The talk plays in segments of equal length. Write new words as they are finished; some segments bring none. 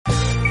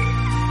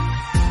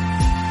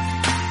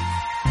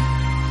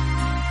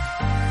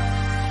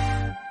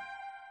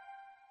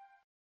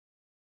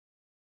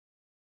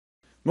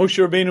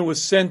Moshe Rabbeinu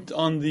was sent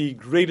on the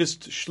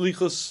greatest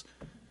shlichus,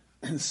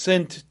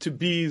 sent to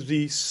be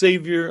the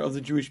savior of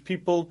the Jewish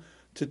people,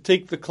 to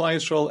take the Klal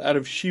Yisrael out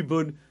of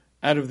shibud,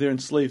 out of their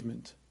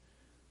enslavement.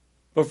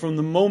 But from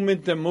the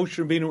moment that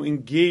Moshe Rabbeinu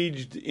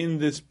engaged in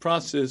this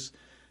process,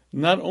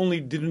 not only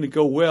didn't it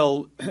go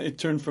well, it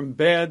turned from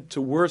bad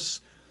to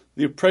worse.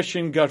 The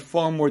oppression got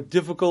far more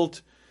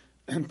difficult,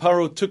 and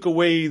Paro took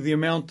away the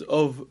amount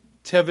of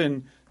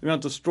tevin, the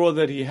amount of straw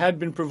that he had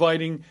been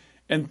providing,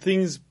 and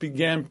things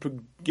began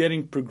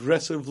getting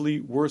progressively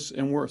worse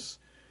and worse.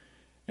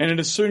 And at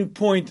a certain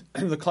point,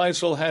 the Klal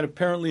Yisrael had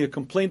apparently a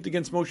complaint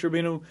against Moshe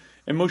Rabbeinu,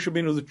 and Moshe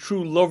Rabbeinu, the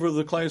true lover of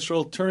the Klal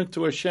Yisrael, turned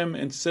to Hashem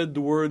and said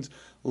the words,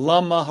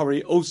 Lama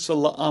hari osa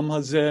la'am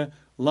hazeh,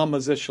 lama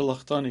zeh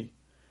shalachtani.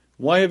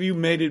 Why have you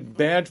made it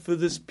bad for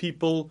this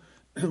people,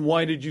 and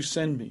why did you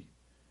send me?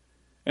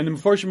 And the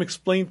Mefarshim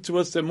explained to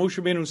us that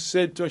Moshe Rabbeinu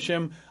said to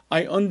Hashem,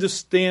 I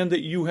understand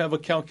that you have a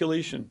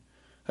calculation.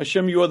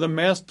 Hashem, you are the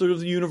master of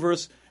the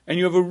universe, and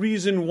you have a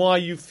reason why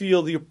you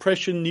feel the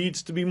oppression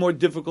needs to be more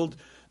difficult,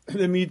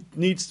 there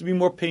needs to be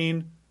more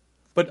pain,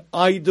 but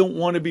I don't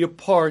want to be a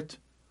part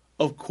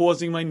of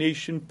causing my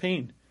nation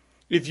pain.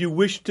 If you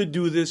wish to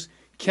do this,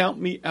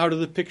 count me out of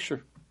the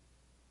picture.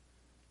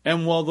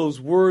 And while those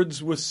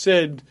words were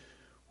said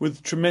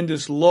with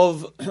tremendous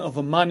love of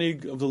a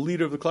manig, of the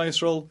leader of the Klal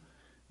Yisrael,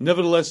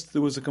 nevertheless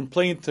there was a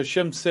complaint.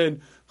 Hashem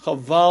said,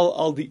 Chaval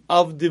al di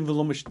avdim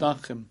v'lo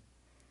mishtachem.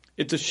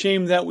 It's a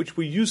shame that which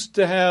we used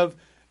to have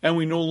and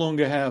we no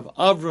longer have.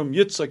 Avram,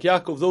 Yitzchak,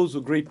 Yaakov, those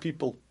were great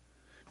people.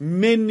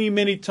 Many,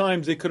 many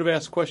times they could have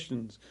asked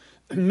questions.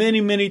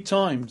 Many, many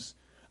times.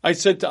 I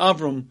said to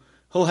Avram,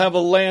 he'll have a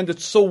land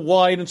that's so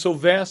wide and so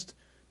vast,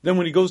 then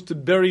when he goes to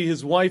bury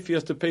his wife, he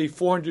has to pay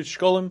 400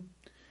 shkolim.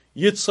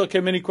 Yitzchak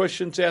had many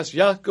questions to ask.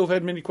 Yaakov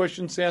had many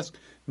questions to ask.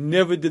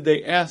 Never did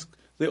they ask.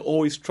 They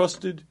always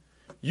trusted.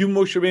 You,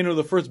 Moshe Rabbeinu,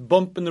 the first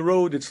bump in the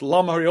road. It's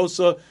Lama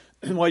Hariosa.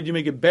 Why do you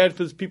make it bad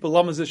for these people?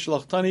 Lama zeh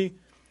shlachtani.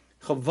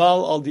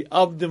 Chaval al di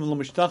avdim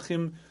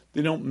v'lo.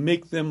 They don't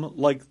make them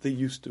like they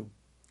used to.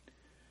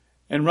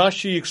 And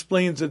Rashi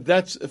explains that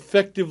that's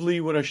effectively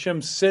what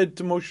Hashem said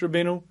to Moshe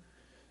Rabbeinu.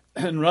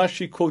 And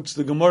Rashi quotes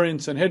the Gemara in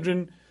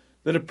Sanhedrin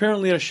that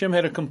apparently Hashem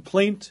had a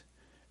complaint,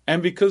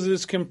 and because of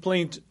this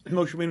complaint,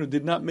 Moshe Rabbeinu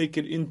did not make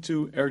it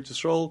into Eretz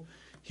Yisrael.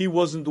 He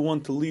wasn't the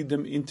one to lead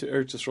them into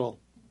Eretz Yisrael.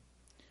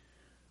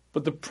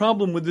 But the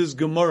problem with this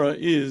Gemara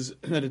is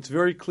that it's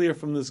very clear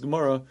from this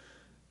Gemara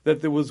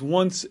that there was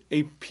once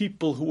a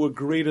people who were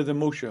greater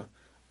than Moshe.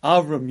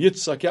 Avram,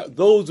 Yitzchak,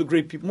 those are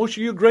great people. Moshe,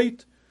 you're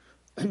great,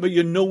 but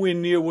you're nowhere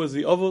near was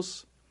the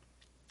Avos.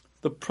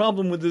 The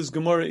problem with this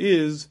Gemara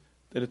is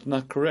that it's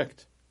not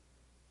correct.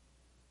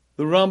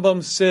 The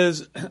Rambam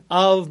says,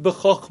 Av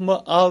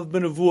b'chochma, Av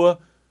b'nevuah,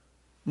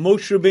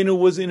 Moshe Rabbeinu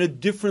was in a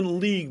different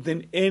league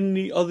than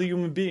any other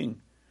human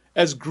being.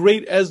 As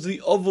great as the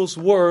Avos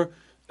were,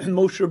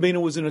 Moshe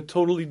Rabbeinu was in a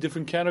totally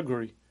different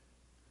category.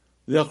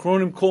 The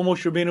Achronim call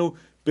Moshe Rabbeinu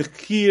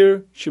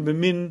Bechir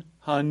Shebemin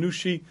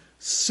Ha'anushi,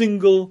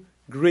 single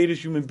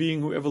greatest human being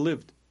who ever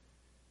lived.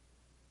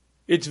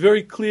 It's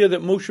very clear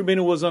that Moshe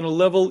Rabbeinu was on a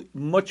level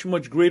much,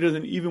 much greater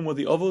than even with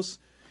the Avos.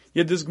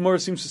 Yet this Gemara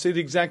seems to say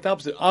the exact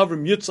opposite.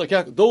 Avram, Yitzchak,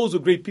 Yaakov, those are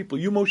great people.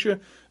 You, Moshe,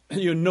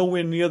 you're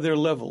nowhere near their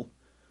level.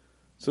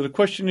 So the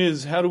question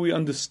is, how do we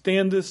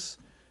understand this?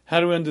 How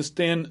do we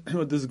understand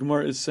what this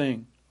Gemara is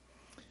saying?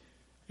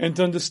 And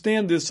to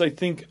understand this, I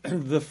think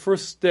the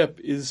first step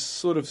is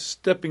sort of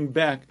stepping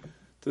back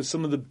to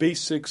some of the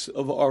basics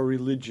of our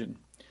religion.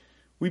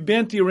 We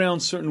banty around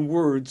certain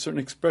words, certain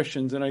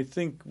expressions, and I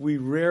think we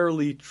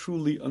rarely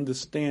truly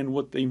understand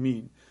what they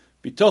mean.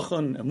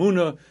 Bitachon,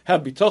 Emunah,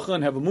 have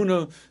Bitachon, have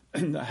Emunah,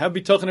 have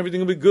Bitachon,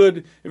 everything will be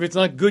good. If it's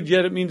not good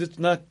yet, it means it's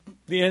not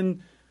the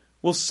end.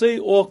 We'll say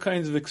all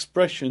kinds of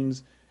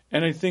expressions,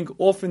 and I think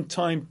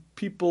oftentimes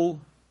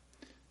people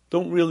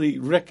don't really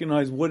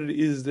recognize what it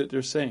is that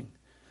they're saying.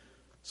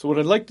 So what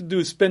I'd like to do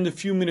is spend a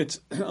few minutes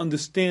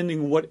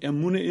understanding what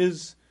Emunah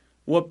is,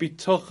 what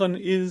Bitachon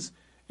is,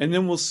 and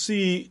then we'll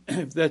see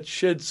if that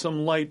sheds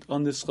some light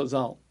on this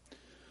Chazal.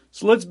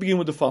 So let's begin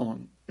with the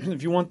following.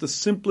 If you want the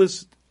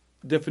simplest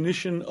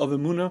definition of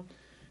Emunah,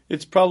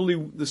 it's probably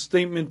the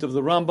statement of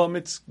the Rambam.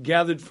 It's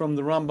gathered from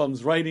the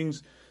Rambam's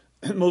writings,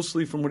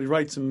 mostly from what he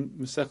writes in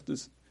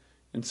Masechtas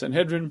and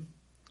Sanhedrin.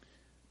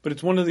 But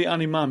it's one of the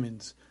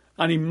Animamins.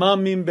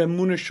 Animamim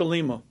be'emunah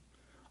shalema.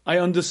 I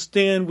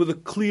understand with a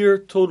clear,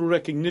 total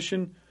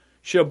recognition,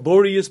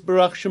 She'aborius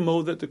barach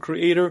Shemo, that the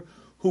Creator,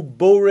 who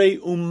bore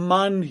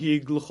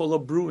umanhig l'chol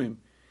habruim,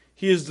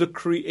 He is the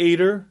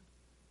Creator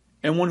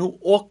and one who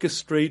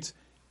orchestrates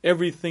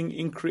everything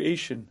in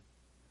creation.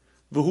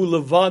 V'hu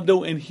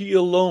levado, and He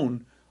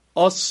alone,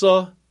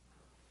 asa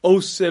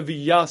oseh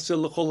v'yaseh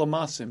l'chol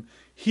hamasim.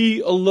 He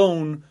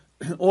alone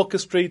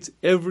orchestrates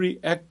every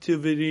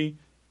activity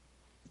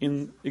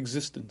in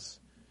existence.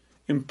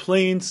 In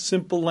plain,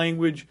 simple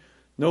language,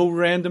 no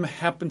random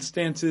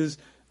happenstances,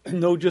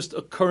 no just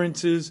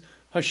occurrences.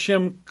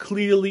 Hashem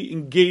clearly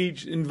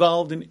engaged,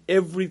 involved in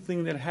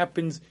everything that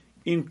happens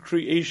in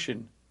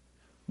creation.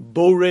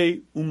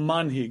 Borei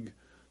umanhig,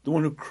 the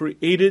one who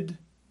created,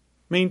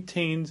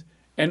 maintains,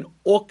 and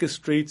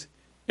orchestrates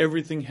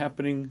everything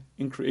happening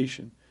in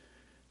creation.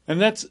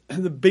 And that's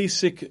the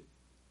basic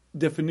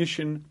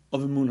definition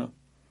of Emunah.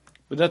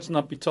 But that's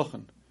not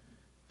Bitachon.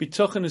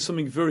 Bitachon is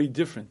something very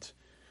different.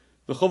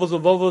 The Chovos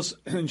HaLevavos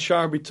in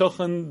Shar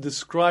Bitachon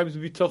describes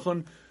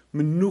Bitachon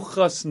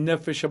menuchas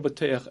hanefesh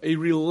habateach, a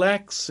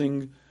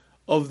relaxing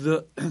of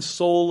the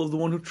soul of the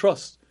one who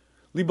trusts.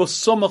 Libo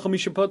somach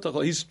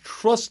hamishapatach, he's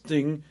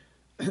trusting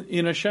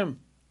in Hashem.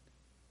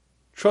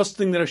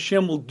 Trusting that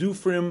Hashem will do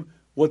for him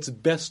what's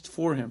best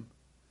for him.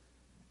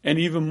 And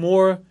even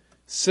more,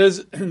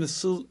 says the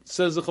Chovos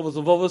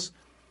HaLevavos,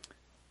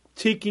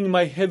 taking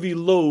my heavy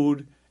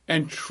load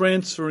and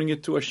transferring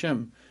it to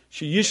Hashem.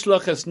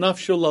 Sheyishlach es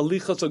nafsho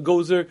lalichas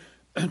agozer,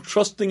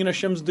 trusting in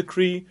Hashem's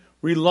decree,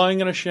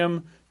 relying on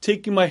Hashem,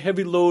 taking my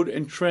heavy load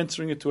and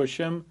transferring it to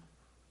Hashem.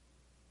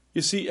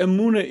 You see,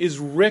 Emunah is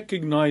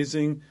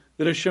recognizing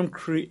that Hashem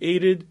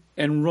created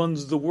and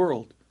runs the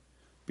world.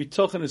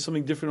 Bitachon is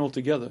something different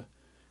altogether.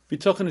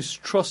 Bitachon is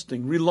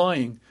trusting,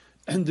 relying,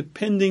 and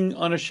depending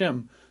on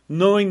Hashem,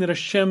 knowing that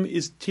Hashem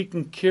is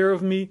taking care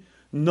of me,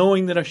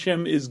 knowing that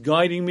Hashem is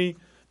guiding me,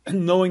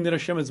 and knowing that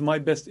Hashem has my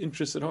best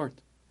interest at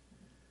heart.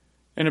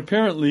 And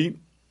apparently,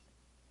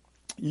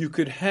 you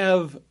could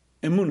have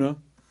Emunah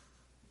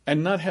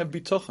and not have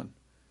Bitachon.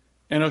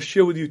 And I'll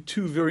share with you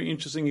two very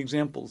interesting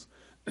examples.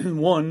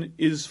 One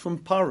is from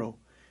Paro,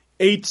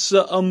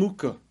 Eitza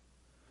Amuka.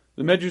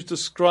 The Medrash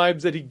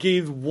describes that he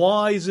gave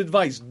wise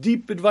advice,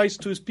 deep advice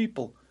to his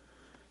people.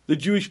 The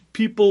Jewish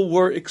people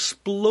were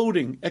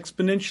exploding,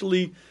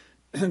 exponentially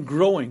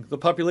growing. The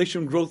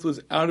population growth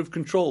was out of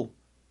control.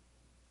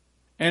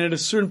 And at a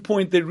certain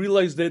point, they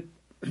realized that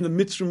the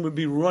Mitzrayim would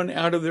be run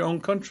out of their own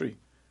country.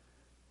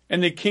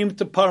 And they came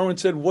to Paro and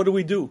said, what do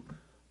we do?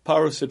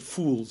 Paro said,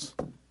 fools.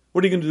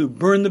 What are you going to do?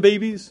 Burn the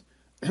babies?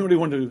 What do you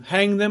want to do?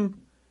 Hang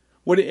them?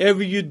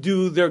 Whatever you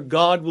do, their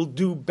God will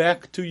do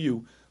back to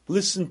you.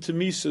 Listen to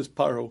me, says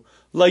Paro.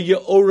 La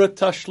ye'ora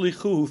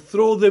tashlichu.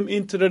 Throw them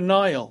into the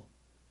Nile.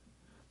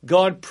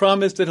 God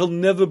promised that he'll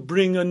never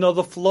bring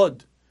another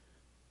flood.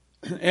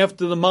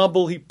 After the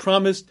Mabul, he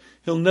promised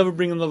he'll never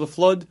bring another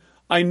flood.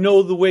 I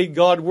know the way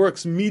God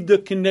works. Midah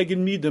keneged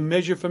midah,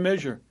 measure for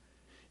measure.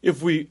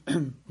 If we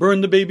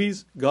burn the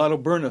babies, God will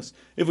burn us.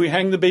 If we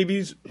hang the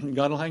babies,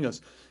 God will hang us.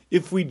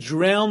 If we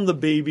drown the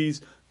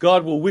babies,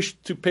 God will wish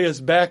to pay us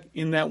back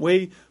in that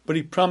way, but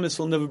he promised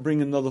he'll never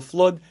bring another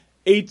flood.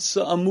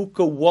 Eitza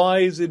Amuka,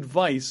 wise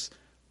advice,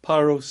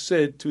 Paro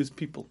said to his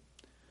people.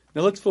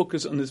 Now let's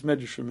focus on this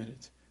medrash for a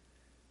minute.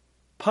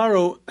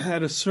 Paro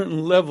had a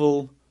certain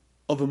level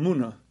of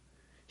Emunah.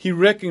 He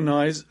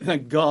recognized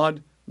that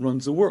God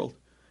runs the world.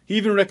 He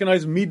even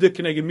recognized Midah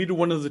Keneged Midah,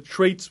 one of the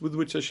traits with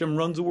which Hashem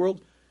runs the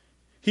world.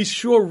 He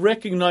sure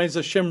recognized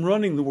Hashem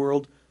running the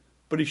world,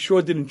 but he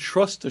sure didn't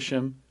trust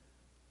Hashem.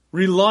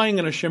 Relying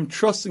on Hashem,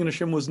 trusting in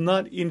Hashem was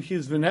not in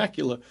his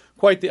vernacular.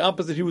 Quite the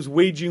opposite, he was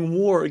waging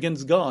war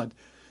against God.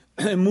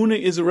 Emunah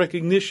is a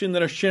recognition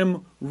that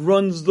Hashem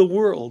runs the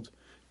world.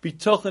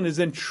 Bitachon is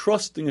then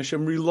trusting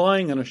Hashem,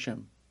 relying on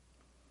Hashem.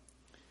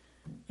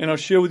 And I'll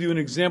share with you an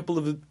example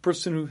of a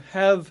person who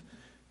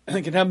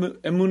can have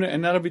Emunah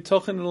and not a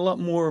Bitachon in a lot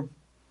more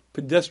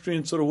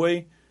pedestrian sort of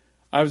way.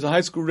 I was a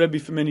high school Rebbe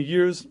for many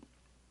years,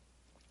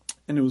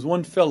 and there was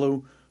one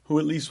fellow who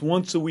at least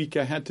once a week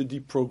I had to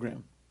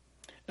deprogram.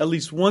 At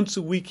least once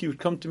a week he would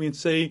come to me and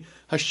say,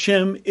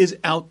 Hashem is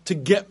out to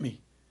get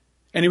me.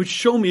 And he would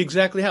show me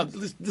exactly how.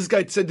 This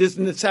guy said this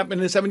and this happened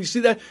and this happened. You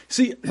see that?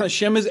 See,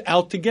 Hashem is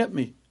out to get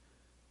me.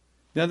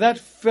 Now that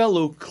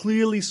fellow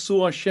clearly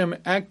saw Hashem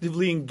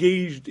actively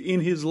engaged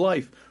in his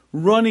life,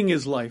 running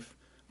his life.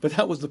 But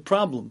that was the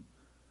problem.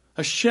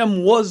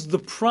 Hashem was the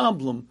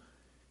problem.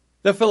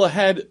 That fellow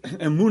had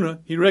Emunah.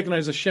 He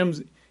recognized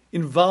Hashem's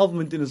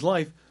involvement in his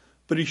life,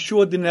 but he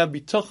sure didn't have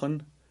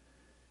Bitachon.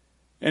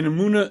 And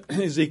Emunah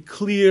is a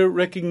clear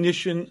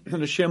recognition that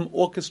Hashem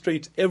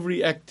orchestrates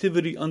every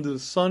activity under the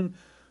sun,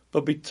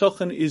 but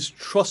Bitachon is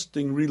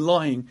trusting,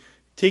 relying,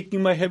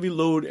 taking my heavy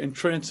load and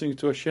transferring it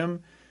to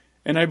Hashem.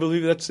 And I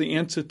believe that's the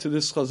answer to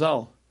this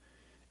chazal.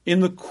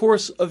 In the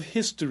course of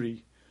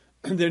history,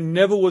 there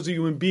never was a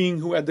human being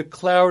who had the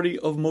clarity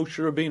of Moshe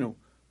Rabbeinu.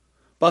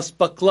 Bas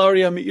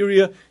baklaria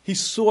me'iria, he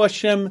saw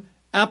Hashem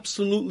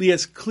absolutely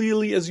as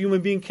clearly as a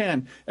human being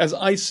can. As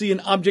I see an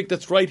object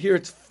that's right here,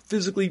 it's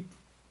physically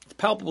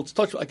palpable, it's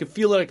touchable, I can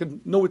feel it, I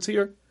can know it's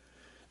here.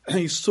 And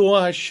he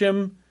saw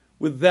Hashem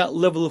with that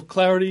level of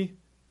clarity.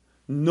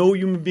 No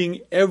human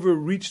being ever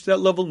reached that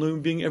level, no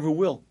human being ever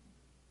will.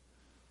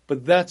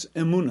 But that's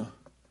Emunah.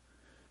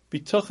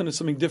 Bitachon is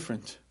something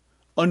different.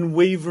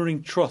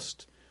 Unwavering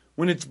trust.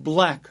 When it's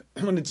black,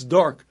 when it's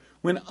dark,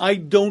 when I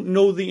don't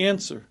know the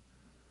answer.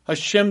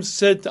 Hashem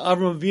said to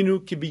Avraham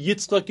Avinu, Ki bi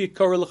Yitzchak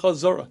yikara lecha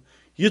zara.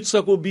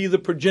 Yitzchak will be the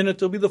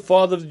progenitor, will be the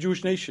father of the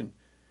Jewish nation.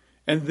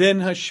 And then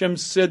Hashem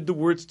said the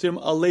words to him,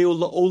 Aleo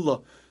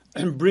la'ola,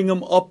 and bring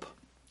him up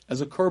as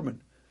a korban.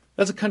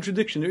 That's a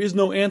contradiction. There is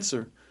no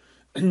answer.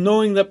 And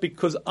knowing that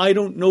because I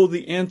don't know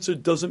the answer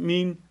doesn't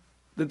mean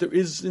that there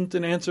isn't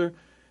an answer.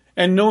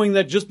 And knowing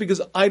that just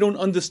because I don't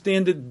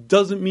understand it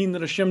doesn't mean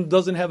that Hashem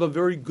doesn't have a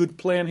very good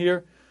plan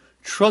here.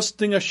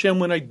 Trusting Hashem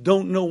when I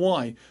don't know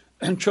why.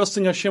 And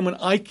trusting Hashem when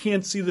I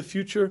can't see the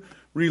future.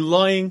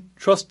 Relying,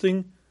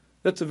 trusting.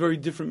 That's a very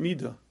different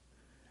midah.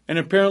 And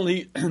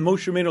apparently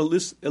Moshe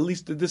Rabbeinu, at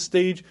least at this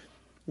stage,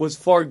 was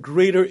far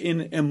greater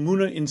in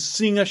Emunah, in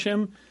seeing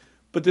Hashem.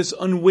 But this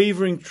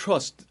unwavering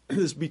trust,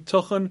 this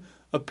bitachon,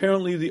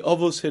 apparently the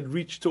Avos had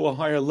reached to a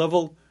higher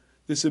level.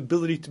 This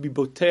ability to be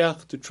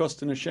boteach, to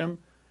trust in Hashem.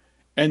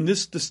 And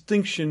this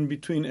distinction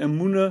between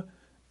Emunah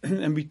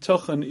and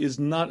Bitachon is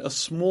not a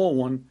small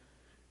one,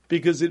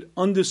 because it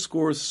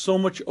underscores so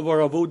much of our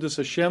avodas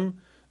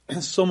Hashem,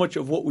 so much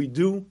of what we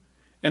do,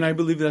 and I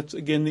believe that's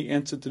again the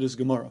answer to this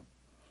Gemara.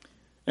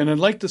 And I'd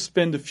like to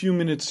spend a few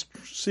minutes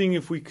seeing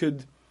if we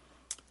could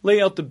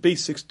lay out the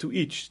basics to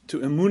each, to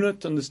Emunah,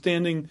 to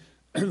understanding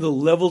the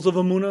levels of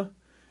Emunah,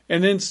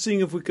 and then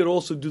seeing if we could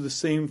also do the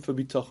same for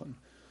Bitachon.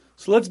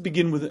 So let's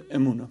begin with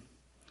Emunah.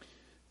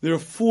 There are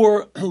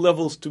 4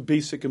 levels to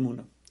basic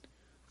Emunah.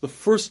 The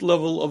first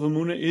level of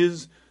Emunah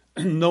is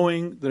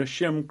knowing that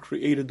Hashem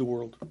created the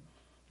world.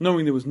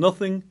 Knowing there was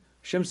nothing,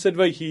 Hashem said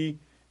Vayhi,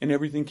 and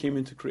everything came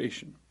into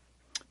creation.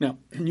 Now,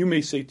 you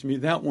may say to me,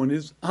 that one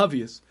is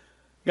obvious.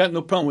 Got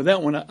no problem with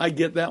that one. I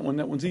get that one.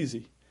 That one's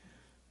easy.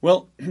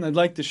 Well, I'd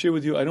like to share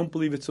with you, I don't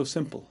believe it's so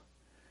simple.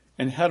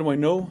 And how do I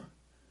know?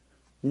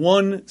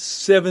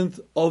 1/7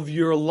 of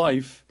your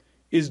life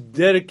is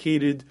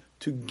dedicated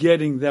to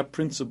getting that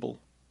principle.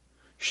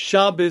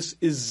 Shabbos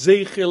is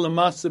Zeicher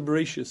L'Maaseh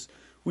Bereishis.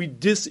 We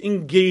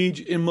disengage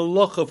in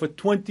Malacha for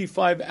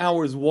 25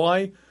 hours.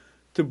 Why?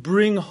 To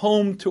bring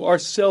home to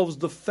ourselves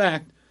the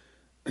fact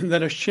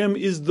that Hashem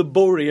is the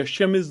Borei,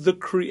 Hashem is the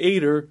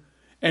Creator,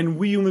 and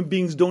we human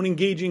beings don't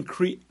engage in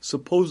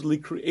supposedly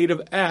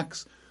creative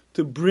acts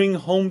to bring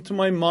home to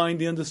my mind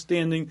the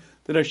understanding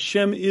that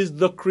Hashem is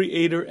the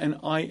Creator and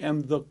I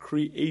am the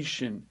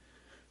creation.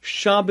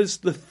 Shabbos,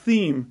 the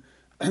theme,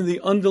 and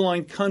the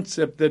underlying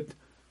concept that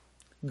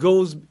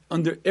goes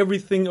under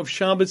everything of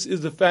Shabbos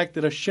is the fact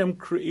that Hashem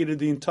created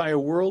the entire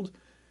world.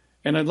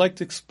 And I'd like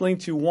to explain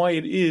to you why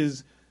it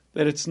is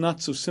that it's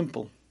not so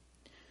simple.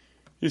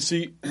 You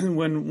see,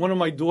 when one of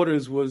my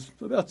daughters was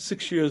about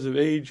 6 years of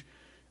age,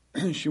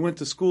 she went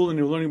to school and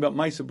they were learning about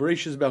Ma'aseh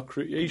Bereishis, about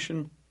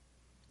creation.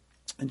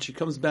 And she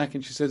comes back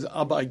and she says,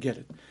 Abba, I get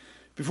it.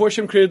 Before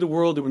Hashem created the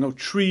world, there were no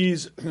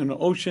trees, there were no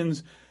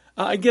oceans.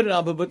 I get it,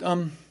 Abba, but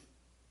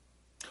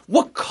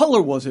what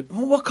color was it?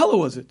 What color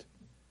was it?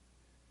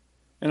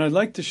 And I'd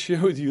like to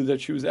share with you that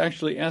she was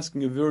actually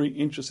asking a very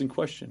interesting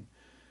question.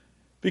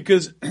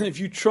 Because if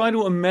you try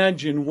to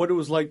imagine what it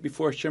was like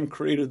before Hashem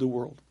created the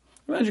world,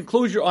 imagine,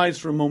 close your eyes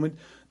for a moment,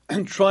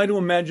 and try to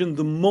imagine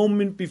the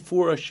moment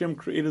before Hashem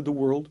created the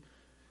world.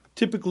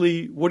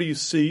 Typically, what do you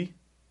see?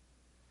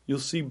 You'll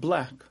see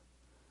black.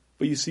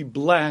 But you see,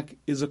 black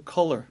is a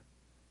color.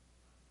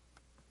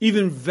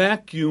 Even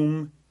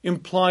vacuum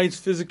implies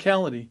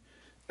physicality.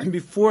 And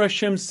before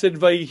Hashem said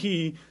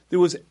Vayhi, there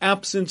was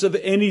absence of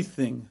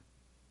anything.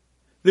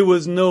 There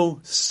was no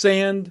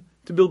sand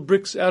to build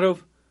bricks out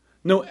of,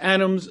 no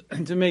atoms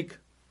to make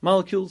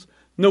molecules,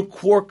 no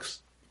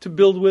quarks to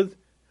build with.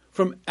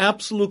 From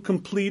absolute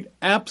complete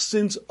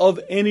absence of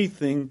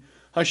anything,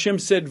 Hashem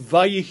said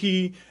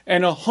Vayehi,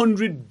 and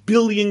 100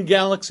 billion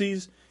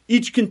galaxies,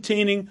 each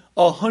containing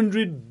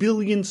 100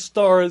 billion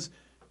stars,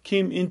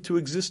 came into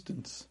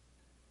existence.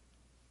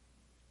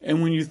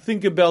 And when you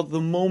think about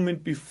the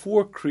moment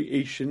before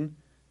creation,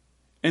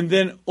 and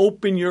then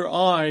open your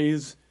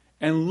eyes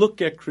and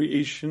look at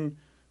creation,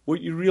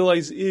 what you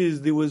realize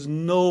is there was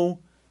no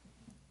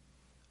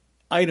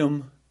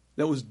item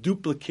that was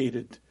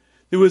duplicated.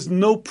 There was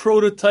no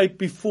prototype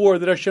before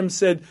that Hashem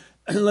said,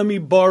 let me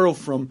borrow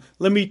from,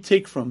 let me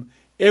take from.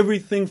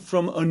 Everything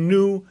from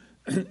anew,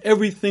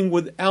 everything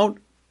without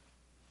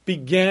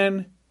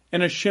began,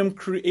 and Hashem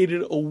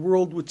created a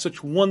world with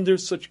such wonder,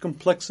 such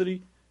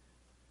complexity.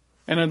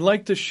 And I'd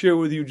like to share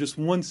with you just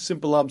one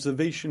simple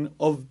observation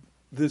of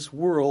this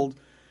world,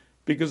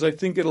 because I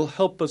think it'll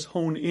help us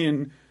hone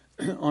in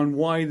on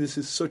why this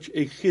is such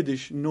a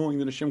chiddush, knowing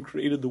that Hashem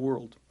created the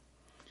world.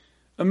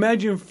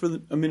 Imagine for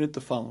a minute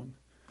the following.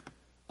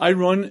 I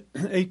run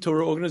a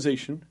Torah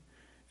organization,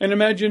 and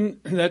imagine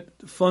that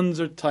funds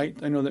are tight.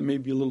 I know that may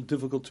be a little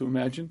difficult to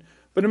imagine,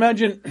 but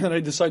imagine that I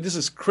decide this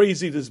is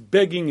crazy, this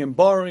begging and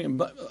borrowing,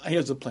 and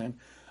here's the plan.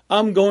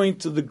 I'm going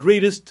to the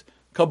greatest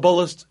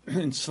Kabbalist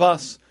in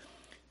Svas.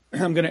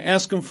 I'm going to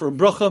ask him for a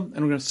bracha, and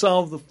I'm going to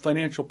solve the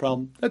financial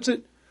problem. That's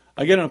it.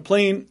 I get on a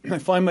plane, I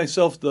find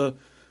myself the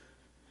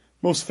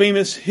most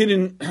famous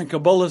hidden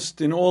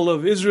Kabbalist in all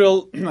of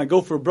Israel. I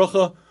go for a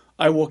bracha.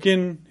 I walk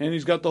in, and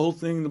he's got the whole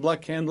thing, the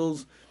black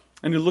candles,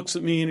 and he looks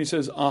at me and he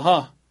says,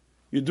 aha,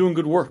 you're doing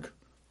good work.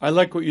 I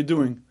like what you're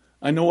doing.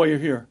 I know why you're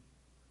here.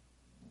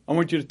 I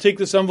want you to take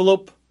this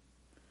envelope.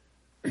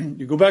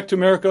 You go back to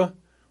America.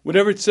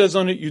 Whatever it says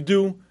on it, you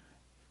do.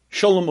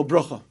 Shalom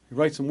u'bracha. He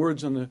writes some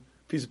words on the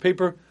piece of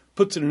paper,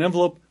 puts it in an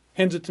envelope,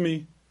 hands it to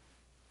me,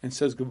 and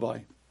says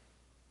goodbye.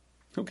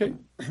 Okay,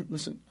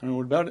 listen, I don't know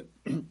what about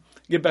it.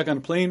 Get back on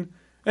the plane,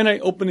 and I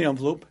open the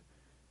envelope,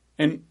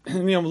 And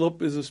in the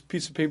envelope is this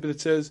piece of paper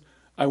that says,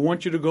 I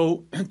want you to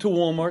go to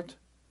Walmart,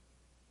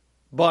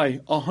 buy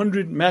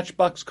 100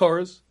 Matchbox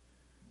cars,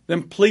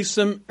 then place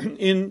them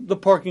in the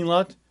parking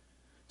lot,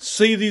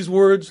 say these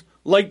words,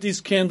 light these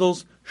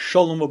candles,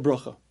 Shalom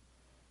Abracha.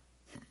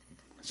 I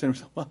said to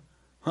myself, well,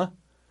 huh?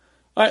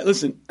 All right,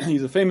 listen,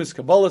 he's a famous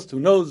Kabbalist who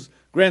knows,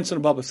 grandson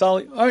of Baba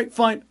Sali. All right,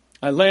 fine.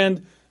 I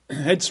land,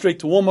 head straight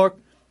to Walmart,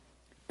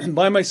 and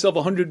buy myself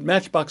 100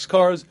 Matchbox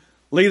cars,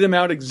 lay them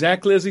out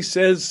exactly as he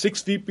says,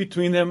 6 feet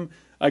between them.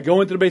 I go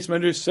into the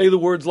basement, say the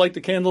words, light the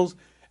candles,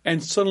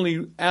 and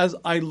suddenly, as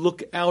I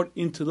look out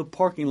into the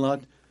parking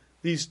lot,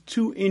 these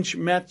 2-inch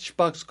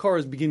Matchbox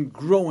cars begin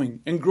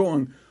growing and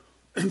growing.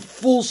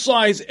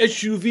 Full-size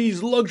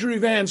SUVs, luxury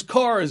vans,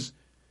 cars.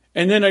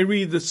 And then I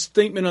read the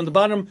statement on the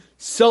bottom,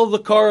 sell the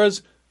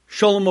cars,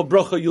 Shalom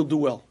Abracha, you'll do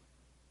well.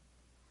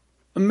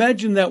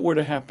 Imagine that were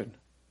to happen.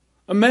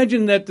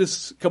 Imagine that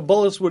this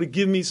Kabbalist were to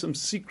give me some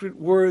secret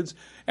words,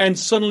 and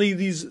suddenly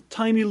these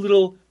tiny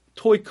little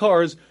toy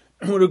cars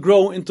were to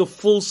grow into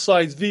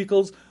full-size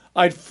vehicles.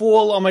 I'd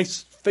fall on my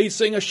face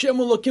saying, Hashem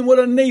Elokim, what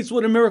a nace,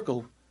 what a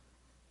miracle.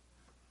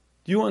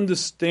 Do you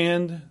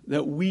understand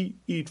that we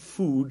eat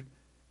food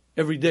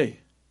every day?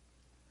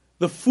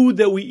 The food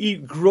that we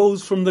eat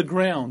grows from the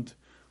ground.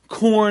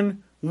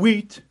 Corn,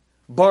 wheat,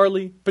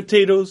 barley,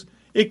 potatoes.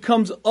 It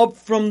comes up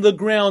from the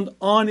ground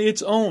on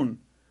its own.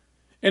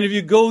 And if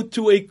you go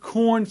to a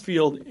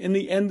cornfield in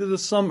the end of the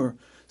summer,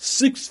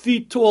 6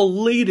 feet tall,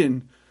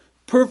 laden,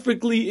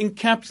 perfectly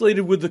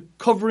encapsulated with the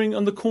covering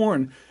on the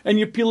corn, and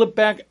you peel it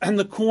back and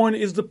the corn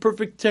is the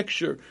perfect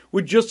texture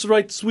with just the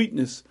right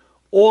sweetness,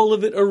 all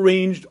of it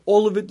arranged,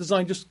 all of it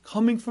designed, just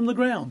coming from the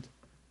ground.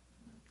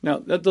 Now,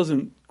 that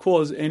doesn't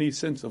cause any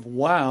sense of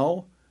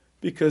wow,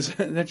 because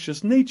that's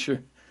just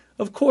nature.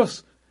 Of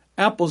course,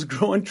 apples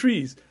grow on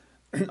trees,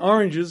 and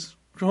oranges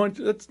grow on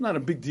trees. That's not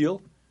a big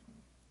deal.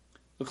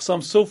 The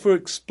sans-serif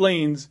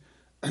explains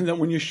that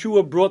when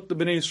Yeshua brought the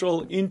Bnei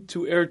Yisrael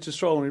into Eretz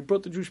Yisrael, when he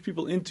brought the Jewish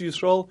people into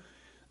Yisrael,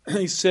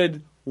 he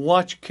said,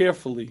 watch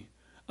carefully.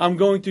 I'm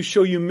going to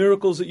show you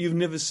miracles that you've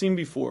never seen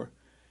before.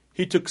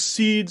 He took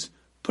seeds,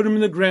 put them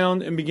in the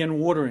ground, and began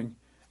watering.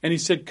 And he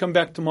said, come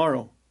back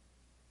tomorrow.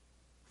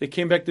 They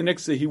came back the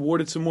next day. He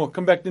watered some more.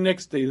 Come back the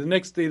next day, the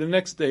next day, the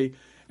next day.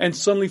 And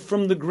suddenly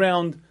from the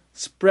ground,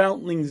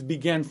 sproutlings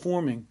began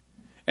forming.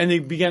 And they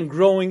began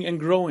growing and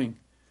growing.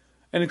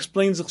 And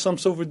explains the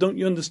sans-serif, don't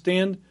you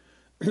understand?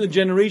 The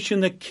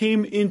generation that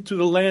came into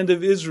the land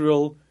of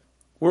Israel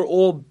were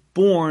all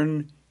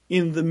born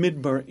in the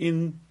midbar,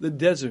 in the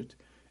desert.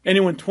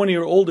 Anyone 20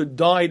 or older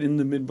died in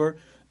the midbar.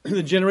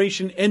 The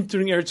generation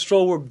entering Eretz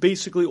Yisrael were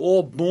basically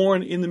all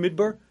born in the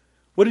midbar.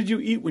 What did you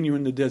eat when you were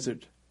in the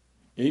desert?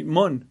 You ate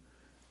mun.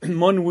 And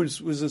mun was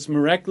this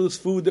miraculous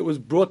food that was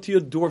brought to your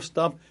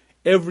doorstep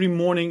every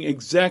morning.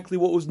 Exactly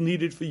what was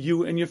needed for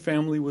you and your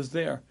family was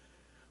there.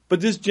 But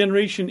this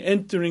generation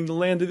entering the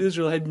land of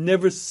Israel had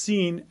never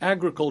seen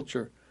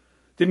agriculture.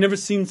 They'd never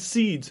seen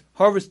seeds,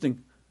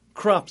 harvesting,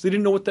 crops. They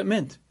didn't know what that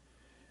meant.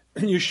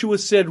 And Yeshua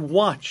said,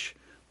 watch.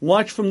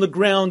 Watch from the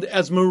ground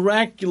as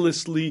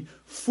miraculously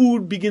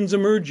food begins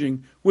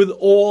emerging with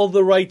all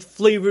the right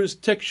flavors,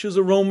 textures,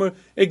 aroma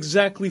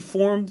exactly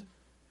formed.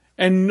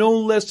 And no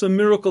less a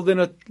miracle than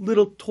a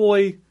little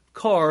toy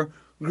car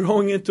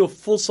growing into a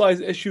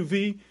full-size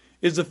SUV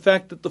is the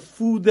fact that the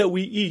food that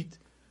we eat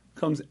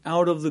comes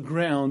out of the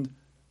ground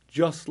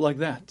just like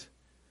that.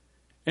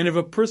 And if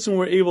a person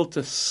were able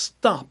to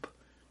stop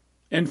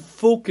and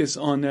focus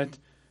on that,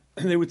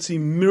 they would see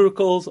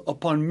miracles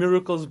upon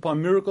miracles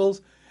upon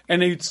miracles,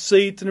 and they would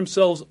say to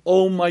themselves,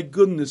 oh my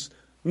goodness,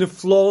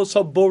 niflaos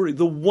habori,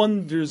 the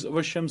wonders of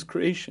Hashem's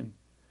creation.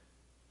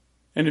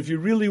 And if you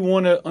really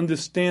want to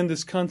understand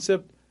this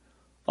concept,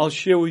 I'll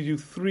share with you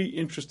 3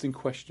 interesting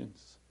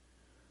questions.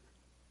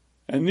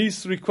 And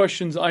these 3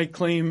 questions, I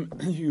claim,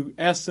 you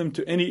ask them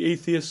to any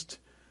atheist.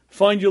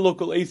 Find your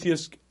local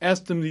atheist,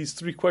 ask them these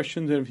 3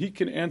 questions, and if he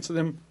can answer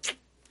them,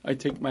 I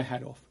take my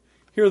hat off.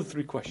 Here are the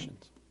 3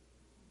 questions.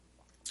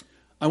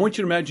 I want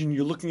you to imagine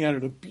you're looking at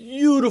a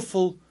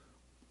beautiful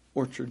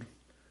orchard.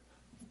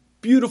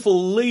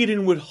 Beautiful,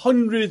 laden with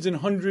hundreds and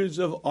hundreds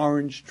of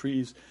orange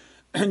trees.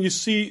 And you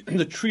see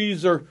the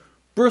trees are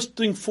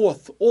bursting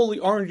forth. All the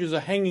oranges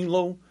are hanging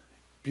low.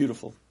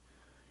 Beautiful.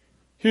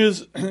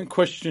 Here's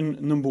question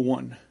number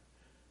 1.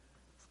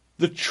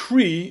 The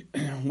tree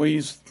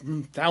weighs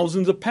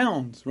thousands of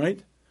pounds,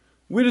 right?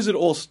 Where does it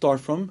all start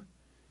from?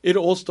 It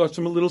all starts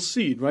from a little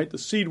seed, right? The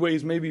seed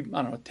weighs maybe,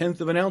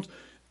 1/10 of an ounce.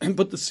 And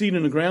put the seed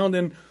in the ground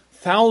and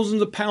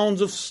thousands of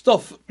pounds of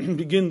stuff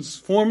begins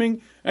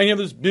forming. And you have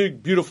this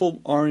big,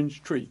 beautiful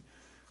orange tree.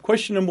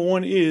 Question number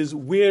 1 is,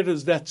 where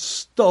does that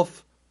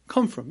stuff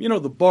come from? You know,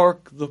 the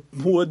bark, the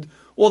wood,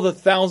 all the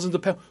thousands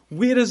of pounds.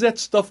 Where does that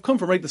stuff come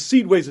from, right? The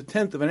seed weighs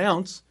 1/10 of an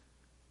ounce.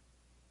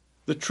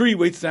 The tree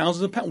weighs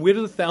thousands of pounds. Where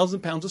do the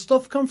 1,000 pounds of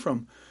stuff come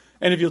from?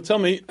 And if you'll tell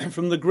me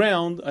from the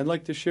ground, I'd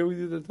like to share with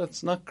you that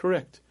that's not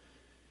correct.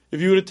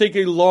 If you were to take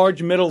a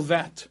large metal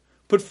vat,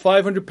 put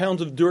 500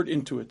 pounds of dirt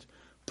into it,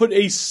 put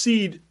a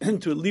seed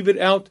into it, leave it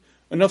out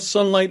enough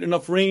sunlight,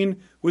 enough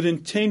rain,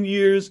 within 10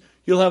 years,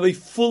 you'll have a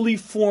fully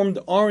formed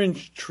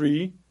orange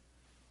tree,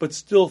 but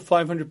still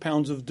 500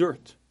 pounds of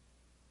dirt.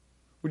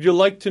 Would you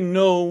like to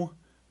know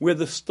where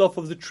the stuff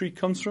of the tree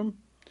comes from?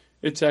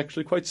 It's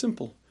actually quite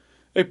simple.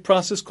 A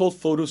process called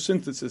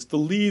photosynthesis. The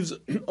leaves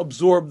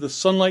absorb the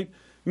sunlight,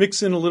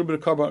 mix in a little bit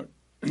of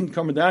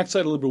carbon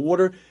dioxide, a little bit of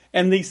water,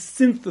 and they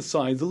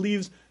synthesize. The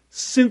leaves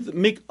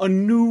make a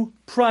new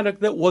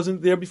product that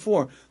wasn't there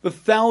before. The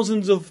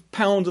thousands of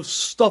pounds of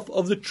stuff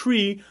of the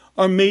tree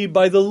are made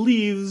by the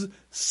leaves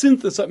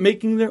synthesize,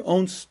 making their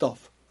own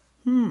stuff.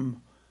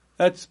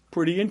 That's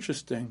pretty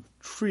interesting.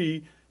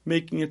 Tree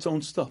making its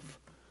own stuff.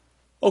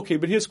 Okay,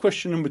 but here's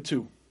question number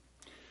 2.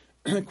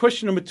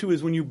 Question number 2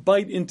 is when you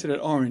bite into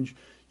that orange,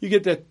 you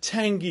get that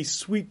tangy,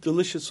 sweet,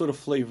 delicious sort of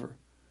flavor.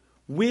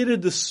 Where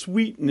did the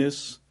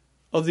sweetness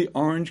of the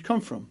orange come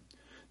from?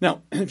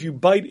 Now, if you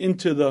bite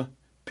into the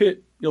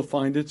pit, you'll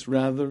find it's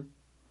rather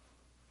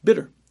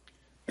bitter.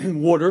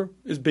 Water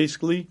is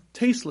basically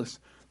tasteless.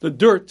 The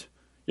dirt,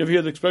 you ever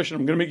hear the expression,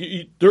 I'm going to make you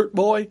eat dirt,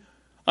 boy?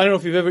 I don't know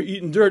if you've ever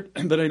eaten dirt,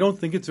 but I don't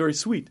think it's very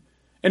sweet.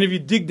 And if you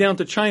dig down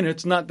to China,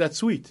 it's not that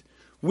sweet.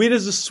 Where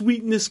does the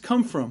sweetness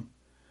come from?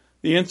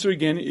 The answer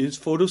again is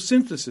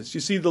photosynthesis.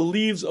 You see, the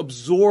leaves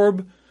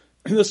absorb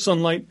the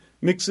sunlight,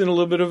 mix in a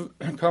little bit of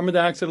carbon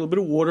dioxide, a little bit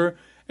of water,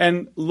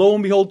 and lo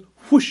and behold,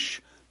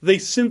 whoosh, they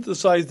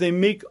synthesize, they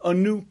make a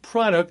new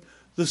product.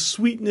 The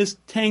sweetness,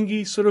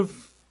 tangy, sort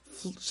of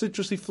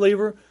citrusy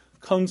flavor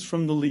comes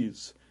from the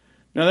leaves.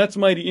 Now that's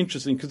mighty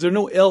interesting because there are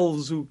no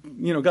elves who,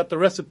 got the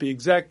recipe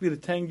exactly the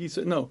tangy.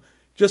 No,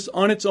 just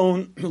on its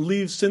own, the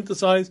leaves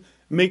synthesize,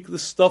 make the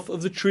stuff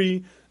of the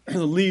tree.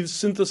 The leaves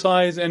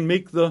synthesize and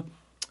make the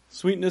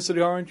sweetness of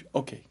the orange.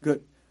 Okay,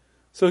 good.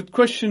 So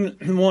question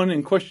 1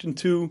 and question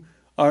 2,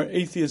 our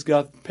atheists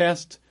got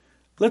past.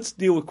 Let's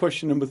deal with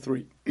question number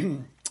 3.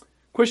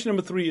 Question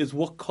number 3 is,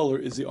 what color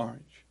is the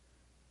orange?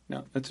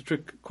 Now, that's a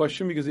trick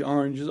question because the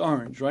orange is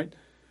orange, right?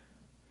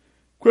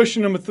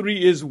 Question number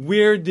 3 is,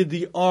 where did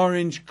the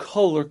orange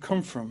color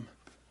come from?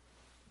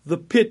 The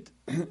pit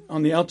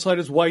on the outside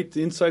is white,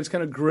 the inside is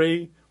kind of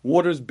gray,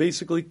 water is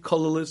basically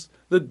colorless,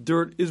 the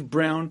dirt is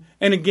brown,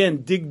 and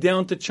again, dig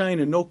down to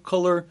China, no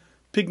color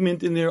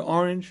pigment in their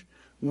orange.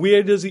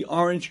 Where does the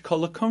orange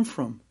color come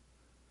from?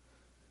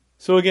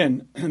 So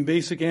again,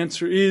 basic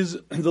answer is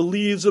the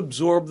leaves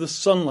absorb the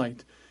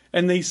sunlight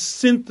and they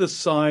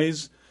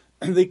synthesize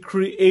and they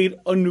create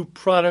a new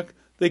product.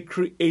 They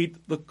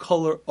create the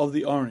color of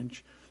the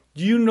orange.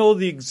 Do you know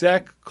the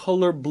exact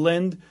color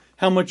blend?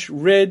 How much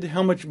red,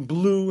 how much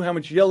blue, how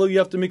much yellow you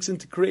have to mix in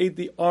to create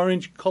the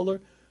orange color?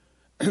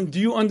 Do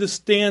you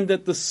understand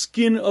that the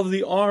skin of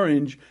the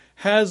orange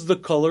has the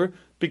color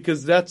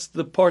because that's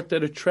the part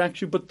that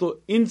attracts you, but the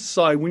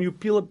inside, when you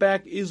peel it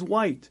back, is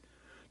white?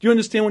 Do you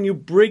understand when you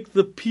break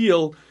the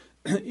peel,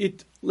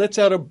 it lets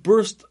out a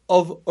burst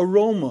of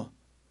aroma,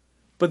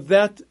 but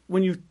that,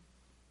 when you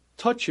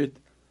touch it,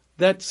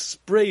 that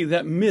spray,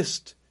 that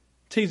mist,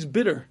 tastes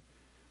bitter.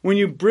 When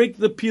you break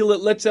the peel,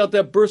 it lets out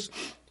that burst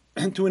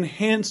to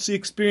enhance the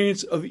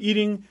experience of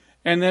eating,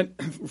 and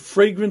that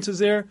fragrance is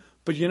there,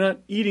 but you're not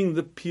eating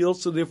the peel,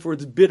 so therefore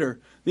it's bitter.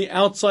 The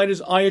outside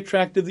is eye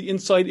attractive, the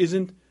inside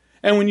isn't.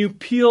 And when you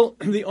peel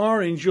the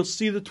orange, you'll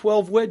see the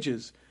 12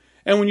 wedges.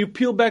 And when you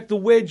peel back the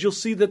wedge, you'll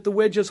see that the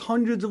wedge has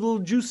hundreds of little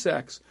juice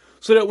sacs,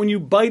 so that when you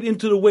bite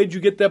into the wedge, you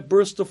get that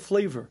burst of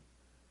flavor.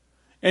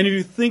 And if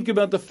you think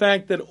about the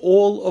fact that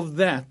all of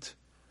that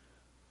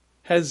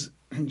has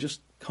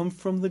just come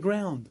from the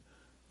ground,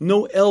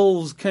 no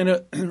elves kind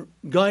of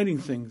guiding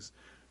things,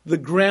 the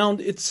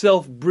ground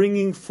itself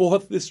bringing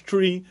forth this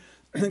tree,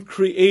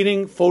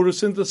 creating,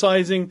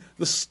 photosynthesizing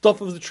the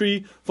stuff of the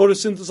tree,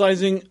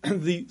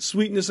 photosynthesizing the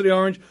sweetness of the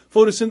orange,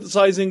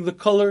 photosynthesizing the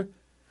color.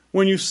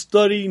 When you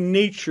study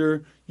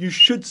nature, you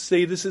should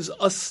say this is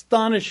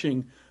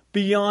astonishing,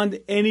 beyond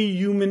any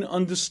human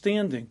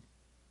understanding.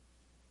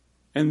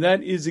 And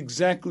that is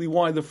exactly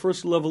why the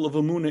first level of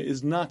Emunah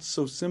is not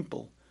so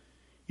simple.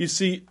 You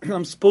see,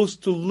 I'm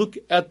supposed to look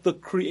at the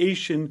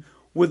creation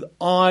with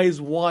eyes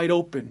wide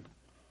open.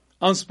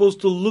 I'm supposed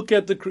to look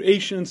at the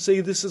creation and say,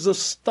 this is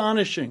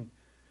astonishing.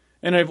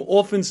 And I've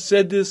often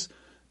said this,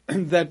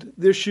 that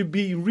there should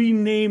be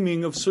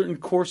renaming of certain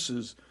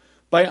courses.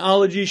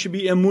 Biology should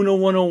be Emunah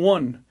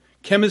 101.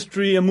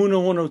 Chemistry,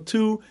 Emunah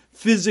 102.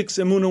 Physics,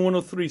 Emunah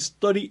 103.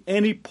 Study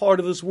any part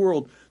of this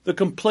world, the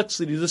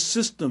complexity, the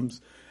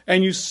systems.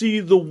 And you see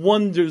the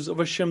wonders of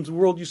Hashem's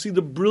world. You see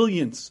the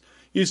brilliance.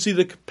 You see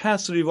the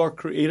capacity of our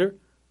Creator.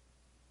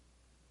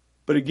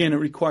 But again, it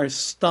requires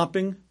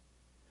stopping.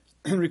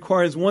 It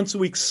requires once a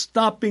week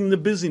stopping the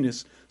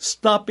busyness,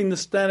 stopping the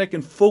static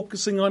and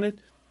focusing on it.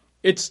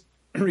 It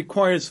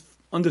requires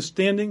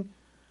understanding.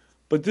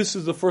 But this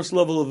is the first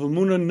level of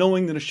Emunah,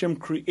 knowing that Hashem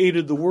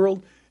created the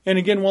world. And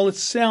again, while it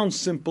sounds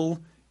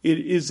simple, it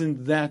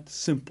isn't that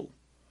simple.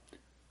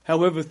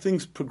 However,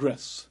 things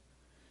progress.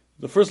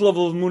 The first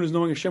level of Emunah is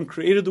knowing Hashem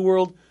created the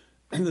world,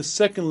 and the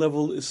second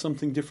level is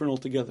something different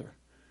altogether.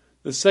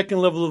 The second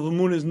level of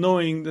Emunah is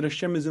knowing that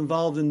Hashem is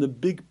involved in the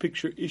big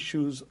picture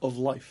issues of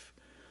life.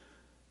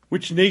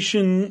 which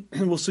nation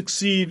will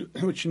succeed,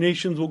 which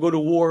nations will go to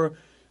war,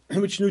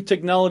 which new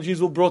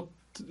technologies will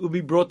be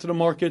brought to the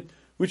market,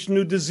 which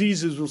new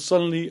diseases will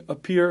suddenly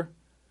appear.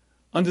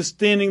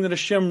 Understanding that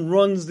Hashem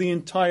runs the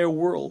entire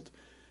world.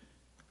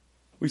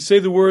 We say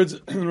the words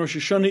in Rosh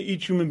Hashanah,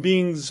 each human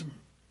being's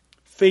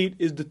fate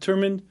is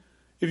determined.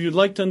 If you'd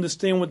like to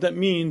understand what that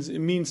means, it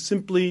means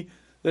simply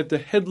that the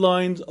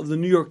headlines of the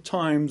New York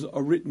Times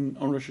are written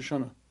on Rosh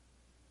Hashanah.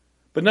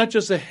 But not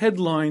just the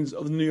headlines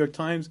of the New York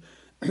Times,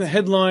 the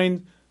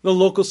headline, the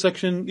local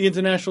section, the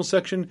international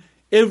section,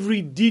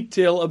 every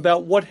detail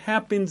about what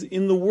happens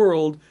in the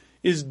world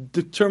is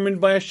determined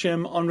by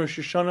Hashem on Rosh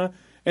Hashanah,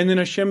 and then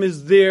Hashem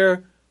is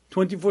there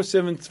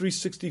 24/7,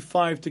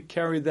 365 to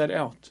carry that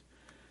out.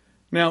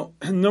 Now,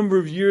 a number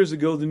of years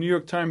ago, the New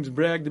York Times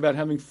bragged about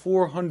having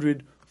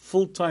 400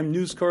 full-time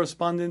news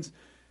correspondents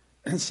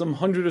and some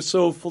 100 or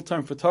so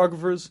full-time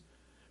photographers,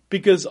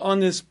 because on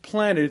this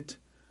planet,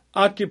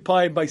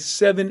 occupied by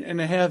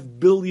 7.5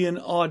 billion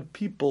odd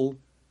people,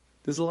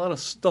 there's a lot of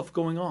stuff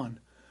going on.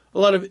 A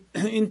lot of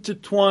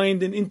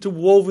intertwined and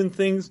interwoven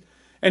things.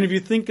 And if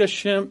you think of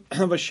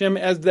Hashem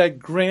as that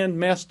grand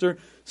master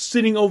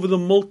sitting over the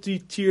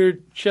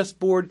multi-tiered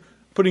chessboard,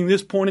 putting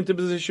this pawn into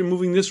position,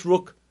 moving this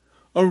rook,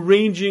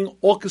 arranging,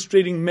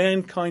 orchestrating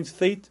mankind's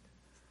fate,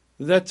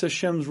 that's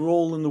Hashem's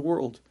role in the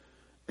world.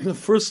 The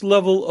first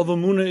level of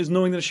Emunah is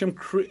knowing that Hashem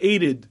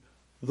created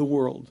the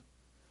world.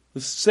 The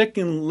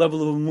second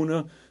level of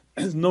Emunah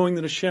is knowing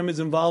that Hashem is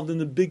involved in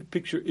the big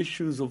picture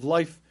issues of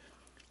life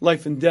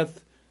and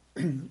death,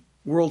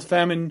 world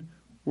famine,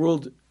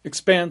 world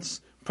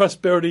expanse,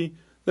 prosperity,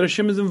 that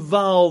Hashem is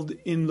involved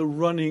in the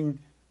running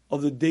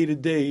of the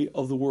day-to-day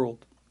of the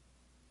world.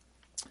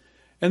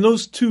 And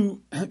those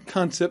two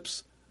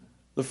concepts,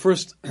 the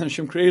first,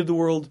 Hashem created the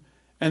world,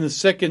 and the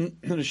second,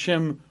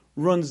 Hashem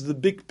runs the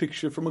big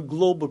picture from a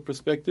global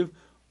perspective,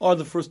 are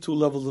the first two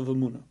levels of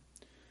Emunah.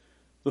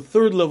 The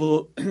third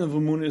level of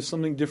Emunah is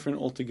something different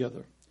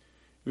altogether.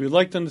 If you'd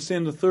like to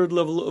understand the third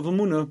level of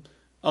Emunah,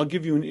 I'll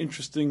give you an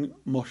interesting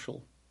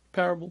mashal,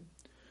 parable.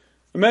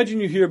 Imagine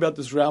you hear about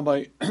this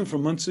rabbi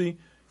from Muncie.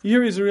 You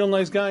hear he's a real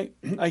nice guy.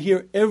 I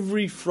hear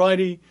every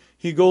Friday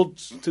he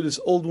goes to this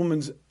old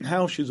woman's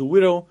house. She's a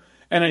widow.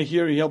 And I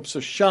hear he helps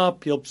her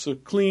shop. He helps her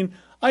clean.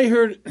 I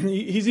heard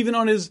he's even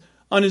on his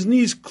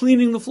knees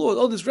cleaning the floor.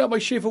 Oh, this Rabbi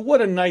Shafier,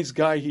 what a nice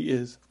guy he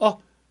is. Oh,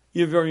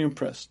 you're very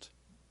impressed.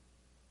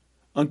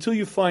 Until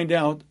you find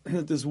out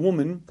that this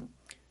woman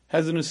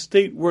has an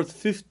estate worth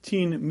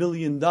 $15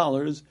 million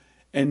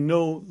and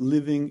no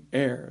living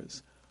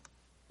heirs.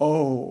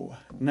 Oh,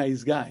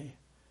 nice guy.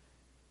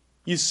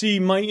 You see,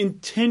 my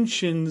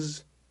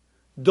intentions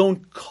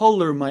don't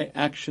color my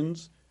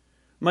actions.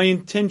 My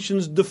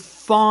intentions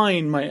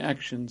define my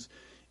actions.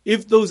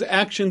 If those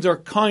actions are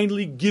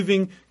kindly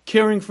giving,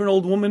 caring for an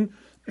old woman,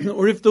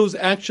 or if those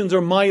actions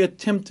are my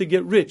attempt to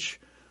get rich,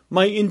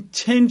 my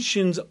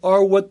intentions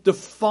are what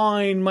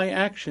define my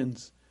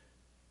actions.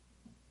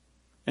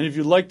 And if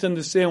you'd like to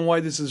understand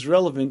why this is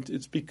relevant,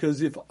 it's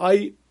because if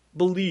I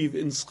believe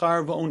in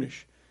schar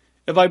v'onish,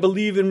 if I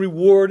believe in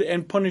reward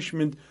and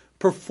punishment,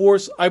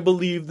 perforce I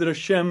believe that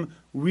Hashem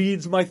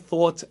reads my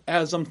thoughts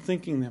as I'm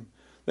thinking them.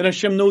 That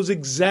Hashem knows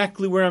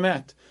exactly where I'm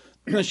at.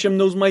 Hashem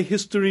knows my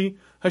history.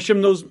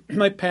 Hashem knows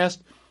my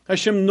past.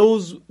 Hashem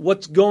knows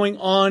what's going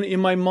on in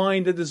my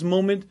mind at this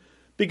moment.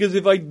 Because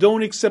if I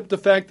don't accept the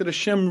fact that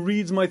Hashem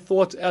reads my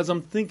thoughts as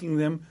I'm thinking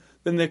them,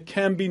 then there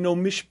can be no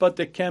mishpat,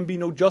 there can be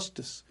no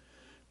justice.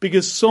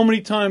 Because so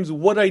many times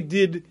what I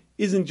did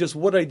isn't just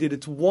what I did,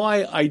 it's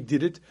why I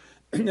did it.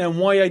 And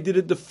why I did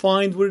it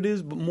defined what it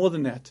is, but more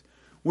than that,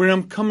 where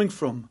I'm coming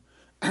from,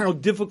 how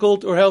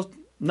difficult or how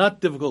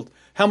not difficult,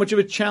 how much of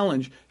a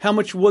challenge, how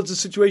much was the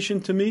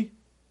situation to me?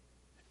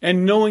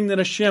 And knowing that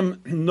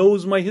Hashem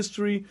knows my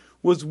history,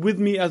 was with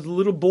me as a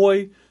little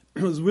boy,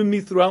 was with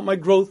me throughout my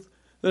growth,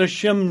 that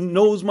Hashem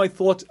knows my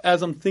thoughts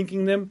as I'm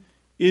thinking them,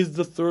 is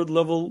the third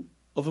level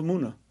of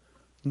Emunah.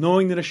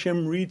 Knowing that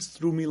Hashem reads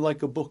through me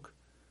like a book.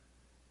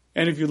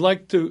 And if you'd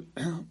like to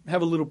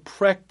have a little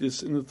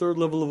practice in the third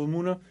level of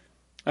Emunah,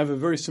 I have a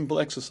very simple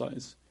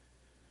exercise.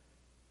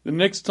 The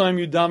next time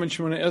you daven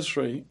Shemona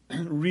Esrei,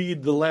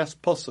 read the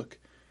last pasuk.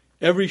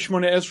 Every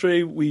Shemona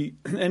Esrei, we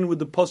end with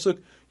the pasuk,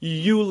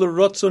 Yu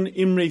l'rotzon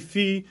imrei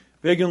fi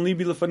v'egen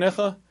libi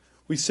lefanecha.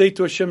 We say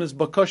to Hashem this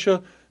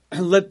bakasha,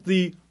 let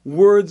the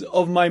words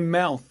of my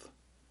mouth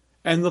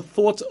and the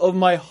thoughts of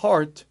my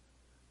heart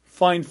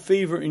find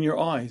favor in your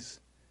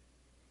eyes.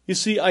 You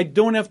see, I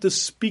don't have to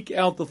speak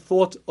out the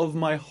thoughts of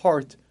my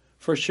heart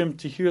for Hashem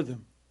to hear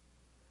them.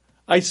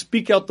 I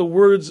speak out the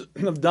words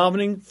of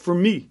davening for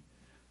me,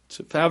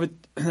 to have a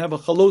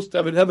chalos, to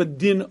have a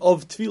din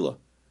of tefillah.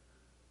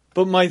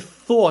 But my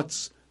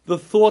thoughts, the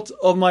thoughts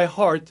of my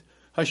heart,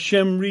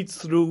 Hashem reads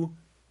through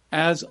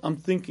as I'm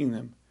thinking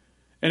them.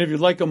 And if you'd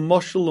like a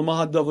mashal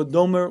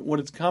l'mahadavadomer, what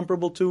it's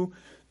comparable to,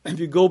 if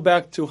you go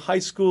back to high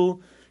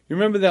school, you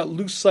remember that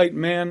lucite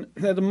man,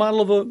 had the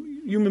model of a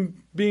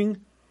human being,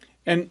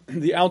 and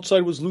the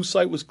outside was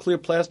lucite, was clear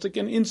plastic,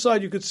 and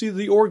inside you could see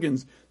the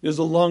organs. There's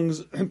the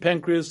lungs,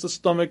 pancreas, the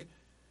stomach.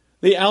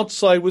 The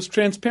outside was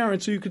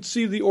transparent, so you could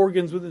see the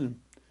organs within him.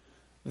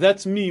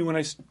 That's me when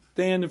I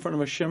stand in front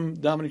of Hashem,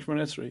 davening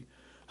Shemona Esrei.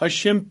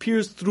 Hashem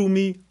peers through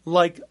me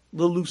like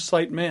the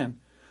Lucite man.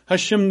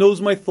 Hashem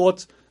knows my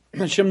thoughts.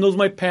 Hashem knows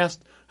my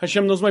past.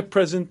 Hashem knows my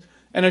present.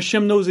 And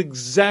Hashem knows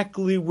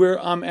exactly where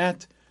I'm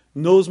at,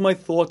 knows my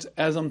thoughts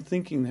as I'm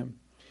thinking them.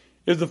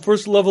 If the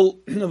first level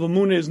of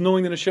Emunah is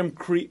knowing that Hashem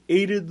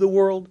created the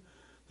world,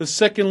 the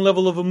second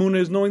level of Emunah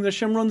is knowing that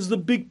Hashem runs the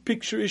big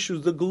picture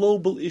issues, the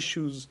global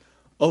issues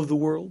of the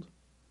world.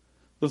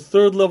 The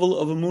third level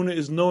of Emunah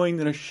is knowing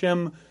that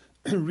Hashem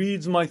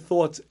reads my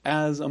thoughts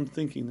as I'm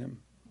thinking them.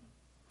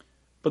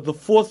 But the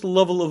fourth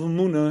level of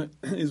Emunah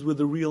is where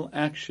the real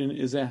action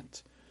is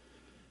at.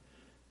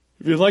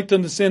 If you'd like to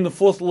understand the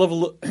fourth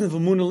level of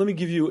Emunah, let me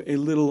give you a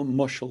little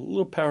mushal, a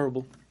little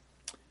parable.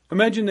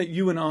 Imagine that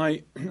you and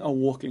I are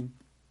walking,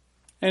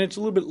 and it's a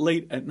little bit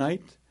late at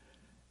night,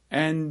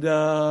 and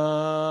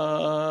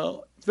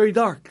it's very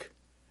dark,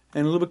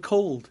 and a little bit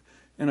cold.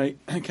 And I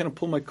kind of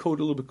pull my coat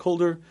a little bit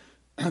colder,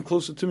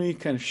 closer to me,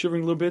 kind of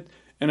shivering a little bit.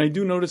 And I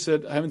do notice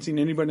that I haven't seen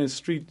anybody in the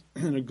street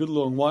in a good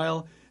long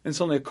while, and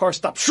suddenly a car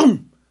stops.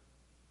 Shum!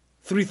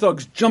 3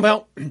 thugs jump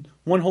out.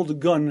 One holds a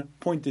gun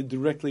pointed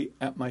directly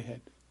at my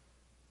head.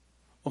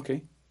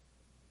 Okay,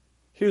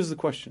 here's the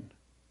question.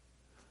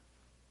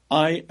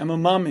 I am a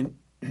mamin.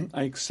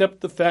 I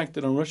accept the fact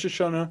that on Rosh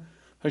Hashanah,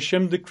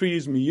 Hashem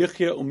decrees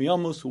miyichya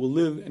umiyamos, who will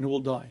live and who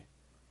will die.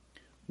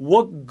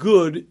 What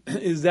good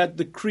is that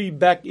decree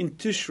back in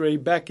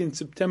Tishrei, back in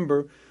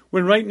September,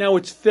 when right now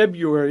it's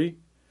February,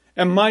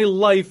 and my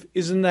life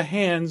is in the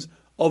hands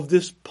of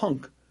this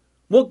punk?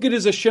 What good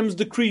is Hashem's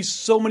decree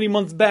so many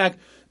months back,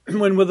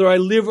 when whether I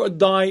live or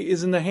die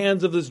is in the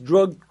hands of this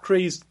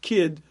drug-crazed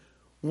kid?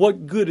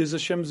 What good is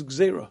Hashem's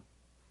gzeira?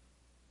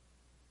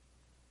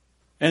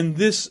 And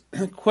this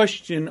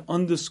question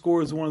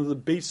underscores one of the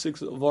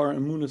basics of our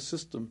Emunah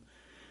system.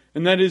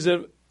 And that is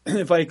that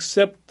if I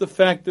accept the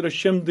fact that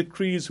Hashem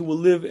decrees who will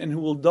live and who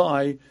will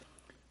die,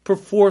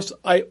 perforce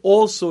I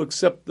also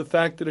accept the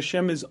fact that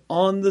Hashem is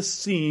on the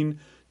scene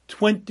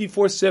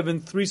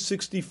 24/7,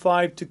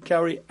 365 to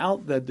carry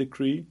out that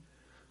decree.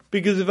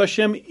 Because if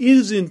Hashem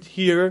isn't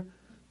here,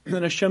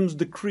 then Hashem's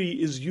decree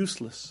is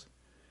useless.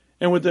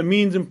 And what that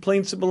means in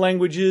plain simple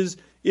language is,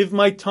 if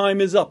my time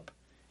is up,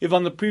 if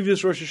on the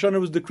previous Rosh Hashanah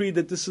was decreed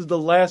that this is the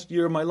last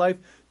year of my life,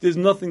 there's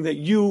nothing that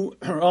you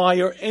or I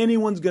or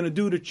anyone's going to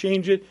do to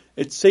change it.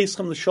 It's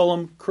Seischem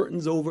L'Shalom,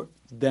 curtains over,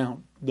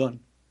 down, done.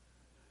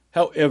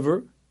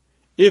 However,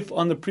 if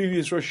on the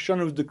previous Rosh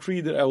Hashanah was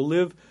decreed that I will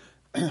live,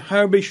 there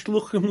are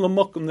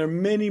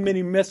many,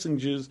 many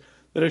messengers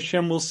that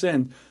Hashem will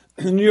send.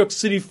 The New York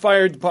City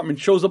Fire Department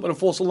shows up on a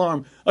false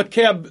alarm. A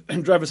cab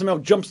driver somehow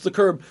jumps the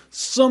curb.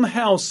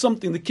 Somehow,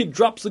 something, the kid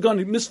drops the gun,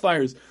 he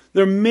misfires.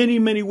 There are many,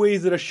 many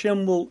ways that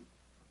Hashem will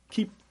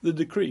keep the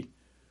decree.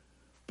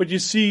 But you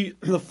see,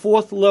 the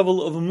fourth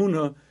level of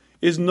Emunah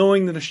is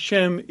knowing that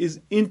Hashem is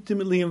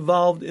intimately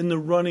involved in the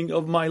running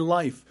of my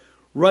life.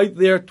 Right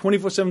there,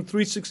 24/7,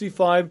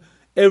 365,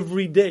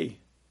 every day.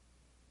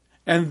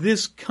 And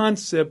this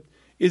concept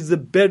is the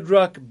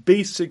bedrock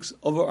basics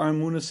of our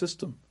Emunah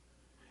system.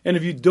 And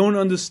if you don't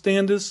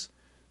understand this,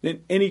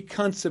 then any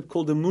concept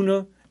called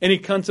Emunah, any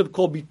concept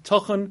called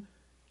Bitachon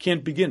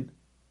can't begin.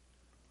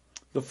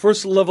 The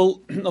first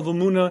level of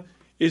Emunah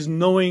is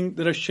knowing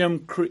that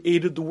Hashem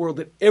created the world,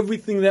 that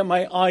everything that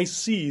my eye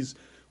sees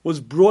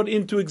was brought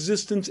into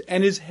existence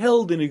and is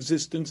held in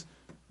existence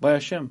by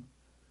Hashem.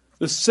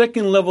 The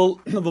second level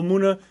of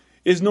Emunah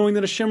is knowing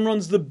that Hashem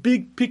runs the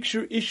big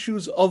picture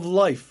issues of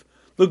life,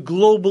 the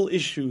global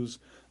issues,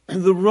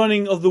 the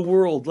running of the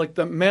world, like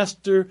the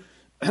master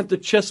at the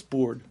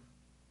chessboard.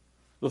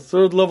 The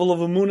third level of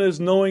Emunah is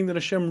knowing that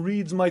Hashem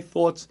reads my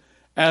thoughts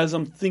as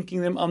I'm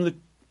thinking them. I'm the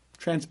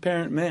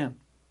transparent man.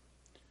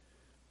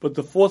 But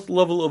the fourth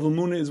level of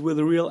Emunah is where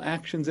the real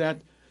action's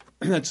at.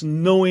 That's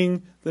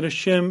knowing that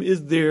Hashem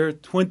is there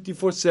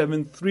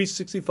 24/7,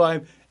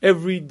 365,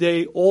 every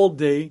day, all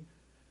day.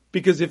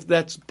 Because if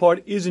that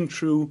part isn't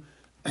true,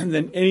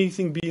 then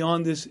anything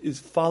beyond this is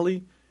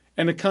folly.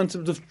 And the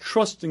concept of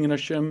trusting in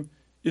Hashem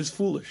is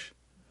foolish.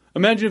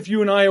 Imagine if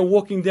you and I are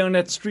walking down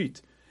that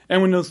street,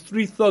 and when those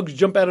 3 thugs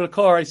jump out of the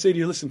car, I say to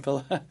you, listen,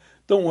 fella,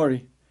 don't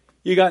worry.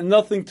 You got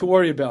nothing to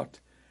worry about.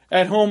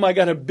 At home, I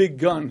got a big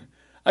gun.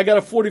 I got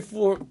a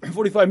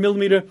 45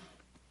 millimeter,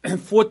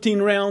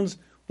 14 rounds,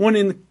 1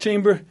 in the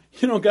chamber.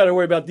 You don't got to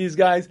worry about these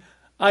guys.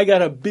 I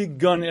got a big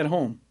gun at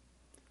home.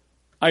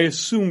 I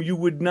assume you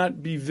would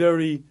not be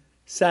very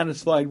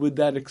satisfied with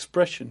that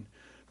expression.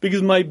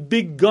 Because my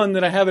big gun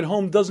that I have at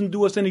home doesn't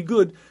do us any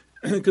good.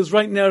 Because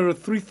right now there are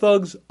 3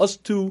 thugs, us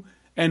 2,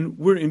 and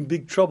we're in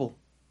big trouble.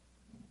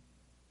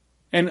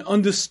 And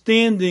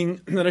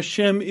understanding that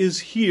Hashem is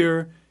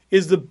here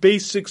is the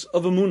basics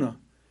of Emunah.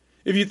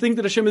 If you think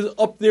that Hashem is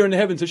up there in the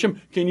heavens, Hashem,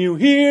 can you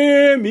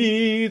hear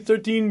me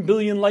 13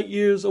 billion light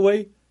years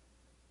away?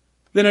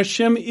 Then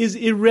Hashem is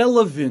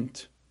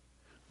irrelevant.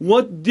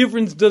 What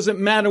difference does it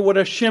matter what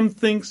Hashem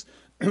thinks?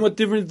 And what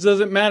difference does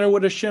it matter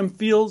what Hashem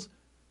feels?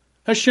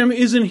 Hashem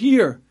isn't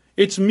here.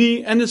 It's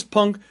me and this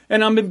punk,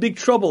 and I'm in big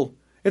trouble.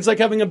 It's like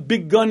having a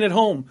big gun at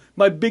home.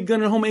 My big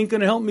gun at home ain't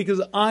going to help me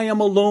because I am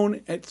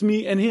alone. It's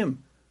me and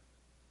him.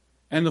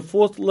 And the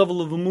fourth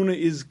level of Emunah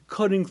is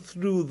cutting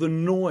through the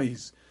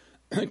noise,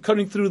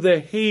 cutting through the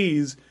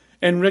haze,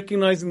 and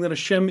recognizing that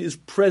Hashem is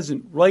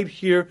present right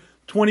here,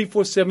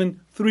 24/7,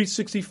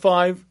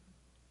 365.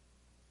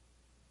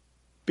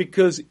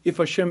 Because if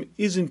Hashem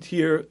isn't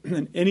here,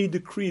 then any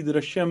decree that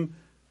Hashem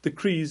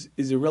decrees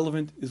is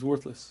irrelevant, is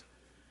worthless.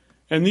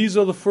 And these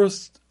are the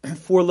first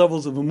four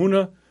levels of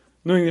Emunah: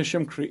 knowing that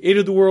Hashem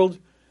created the world,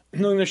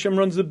 knowing that Hashem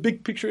runs the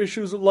big picture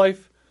issues of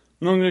life,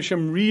 knowing that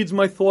Hashem reads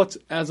my thoughts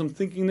as I'm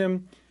thinking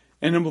them,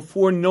 and number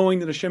four, knowing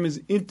that Hashem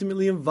is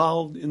intimately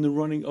involved in the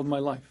running of my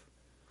life.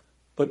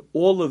 But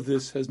all of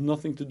this has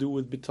nothing to do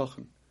with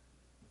Bitachon.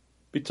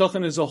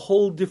 Bitachon is a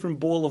whole different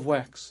ball of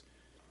wax.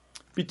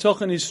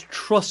 Bitachon is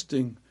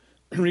trusting,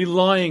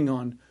 relying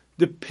on,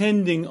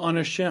 depending on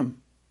Hashem.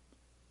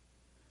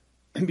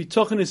 And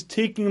Bitachon is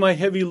taking my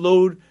heavy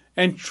load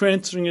and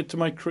transferring it to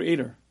my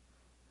Creator.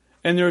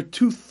 And there are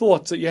two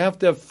thoughts that you have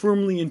to have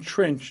firmly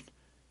entrenched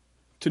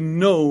to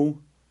know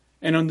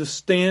and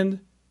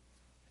understand.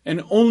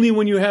 And only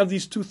when you have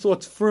these two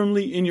thoughts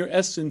firmly in your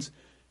essence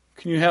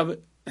can you have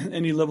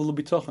any level of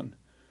Bitachon.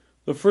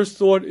 The first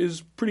thought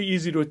is pretty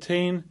easy to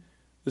attain.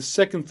 The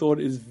second thought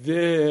is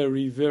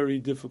very, very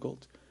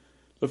difficult.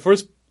 The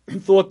first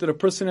thought that a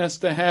person has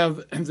to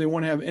have if they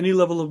want to have any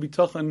level of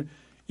Bitachon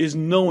is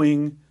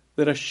knowing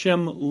that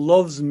Hashem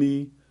loves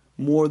me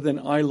more than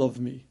I love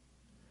me.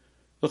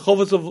 The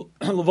Chovos of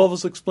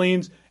Levavos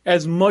explains,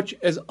 as much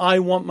as I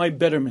want my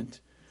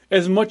betterment,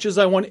 as much as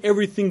I want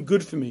everything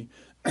good for me,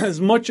 as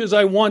much as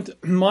I want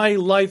my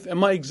life and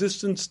my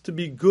existence to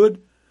be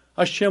good,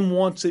 Hashem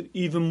wants it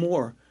even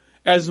more.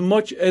 As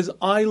much as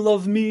I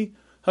love me,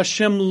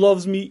 Hashem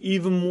loves me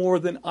even more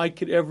than I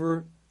could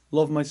ever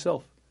love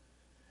myself.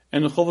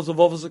 And the Chovos of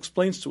Levavos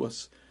explains to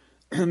us,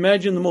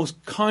 imagine the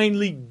most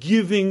kindly,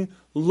 giving,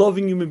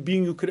 loving human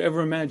being you could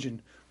ever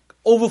imagine.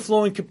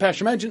 Overflowing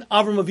compassion. Imagine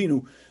Avram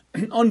Avinu,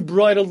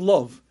 unbridled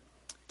love.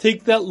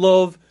 Take that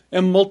love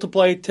and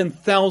multiply it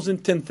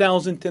 10,000,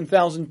 10,000,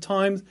 10,000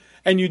 times,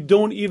 and you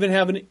don't even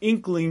have an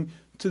inkling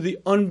to the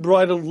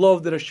unbridled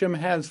love that Hashem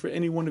has for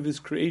any one of His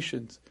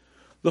creations.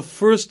 The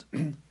first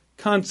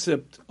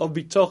concept of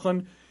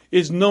Bitachon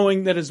is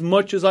knowing that as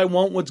much as I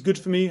want what's good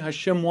for me,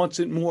 Hashem wants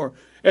it more.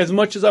 As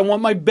much as I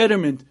want my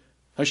betterment,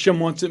 Hashem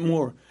wants it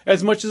more.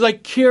 As much as I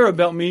care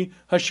about me,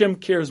 Hashem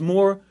cares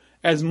more.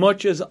 As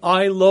much as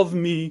I love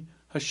me,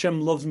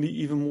 Hashem loves me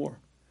even more.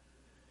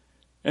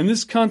 And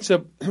this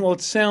concept, while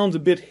it sounds a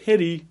bit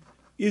heady,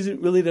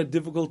 isn't really that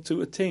difficult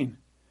to attain.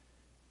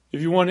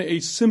 If you want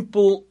a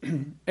simple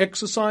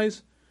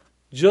exercise,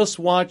 just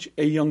watch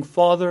a young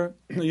father,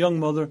 a young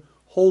mother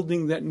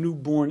holding that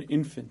newborn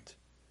infant.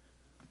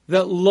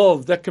 That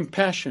love, that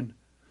compassion,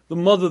 the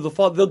mother, the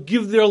father, they'll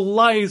give their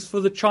lives for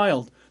the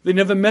child. They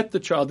never met the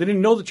child. They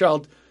didn't know the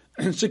child.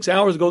 6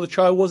 hours ago, the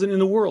child wasn't in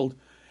the world.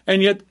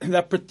 And yet,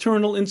 that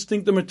paternal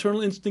instinct, the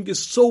maternal instinct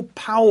is so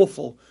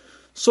powerful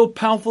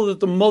that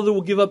the mother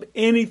will give up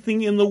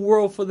anything in the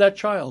world for that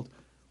child.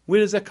 Where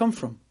does that come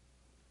from?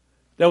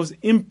 That was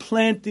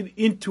implanted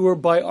into her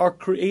by our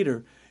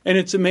Creator. And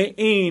it's a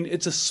me'ain,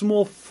 it's a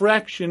small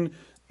fraction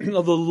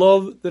of the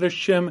love that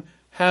Hashem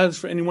has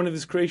for any one of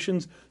His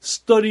creations.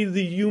 Study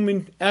the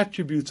human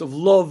attributes of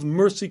love,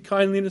 mercy,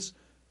 kindliness.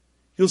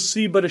 You'll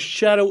see but a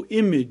shadow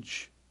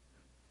image,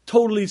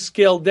 totally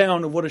scaled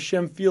down, of what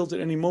Hashem feels at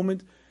any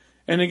moment.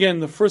 And again,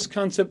 the first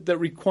concept that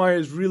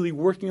requires really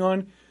working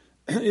on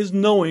is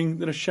knowing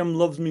that Hashem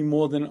loves me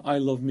more than I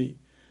love me.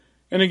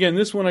 And again,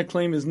 this one I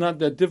claim is not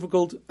that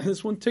difficult.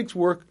 This one takes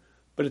work,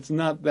 but it's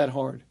not that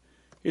hard.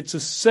 It's a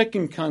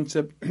second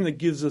concept that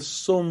gives us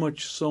so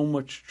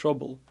much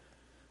trouble.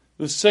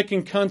 The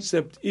second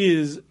concept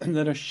is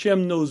that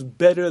Hashem knows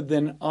better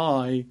than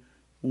I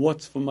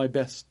what's for my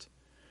best.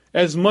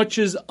 As much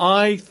as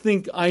I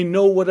think I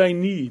know what I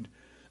need,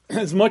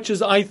 as much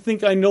as I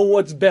think I know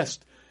what's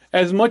best,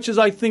 as much as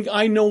I think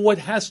I know what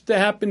has to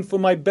happen for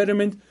my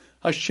betterment,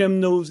 Hashem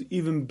knows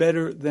even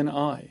better than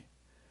I.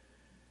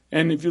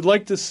 And if you'd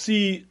like to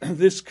see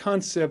this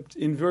concept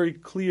in very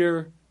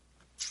clear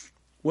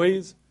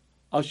ways,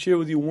 I'll share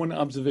with you one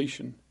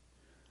observation.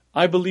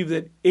 I believe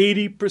that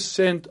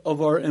 80%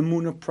 of our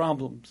Emunah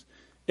problems,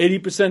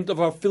 80% of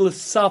our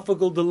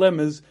philosophical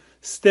dilemmas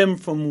stem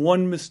from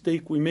one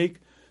mistake we make.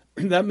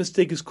 That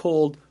mistake is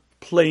called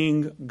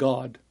playing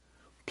God.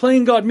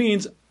 Playing God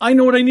means, I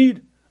know what I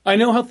need. I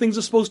know how things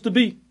are supposed to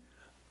be.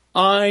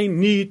 I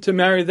need to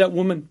marry that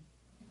woman.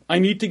 I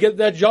need to get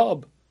that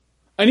job.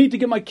 I need to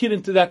get my kid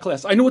into that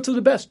class. I know what's for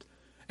the best.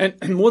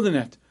 And more than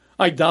that,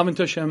 I daven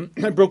to Hashem.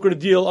 I brokered a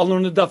deal. I'll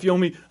learn the daf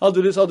yomi. I'll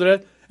do this, I'll do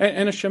that.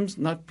 And Hashem's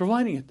not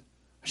providing it.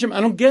 Hashem,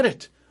 I don't get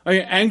it. Are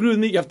you angry with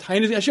me? You have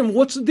tinnitus? Hashem,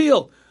 what's the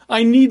deal?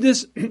 I need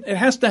this. It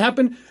has to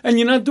happen. And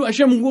you're not doing it.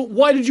 Hashem,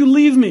 why did you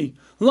leave me?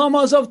 Lama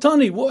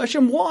azavtani.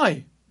 Hashem,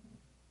 why?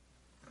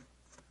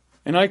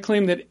 And I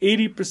claim that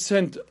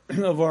 80%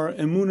 of our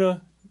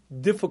Emunah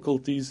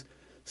difficulties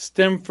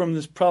stem from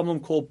this problem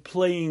called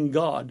playing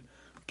God.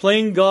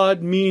 Playing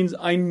God means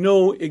I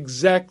know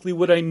exactly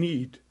what I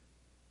need.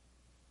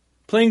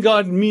 Playing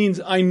God means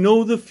I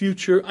know the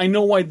future, I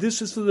know why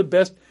this is for the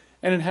best,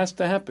 and it has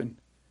to happen.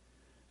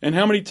 And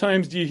how many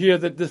times do you hear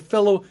that the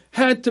fellow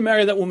had to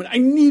marry that woman? I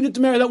needed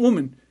to marry that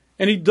woman.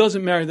 And he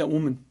doesn't marry that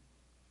woman.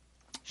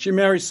 She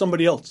marries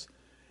somebody else.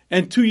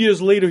 And 2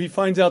 years later, he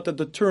finds out that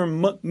the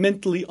term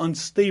mentally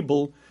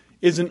unstable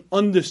is an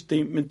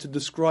understatement to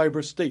describe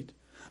her state.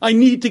 I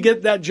need to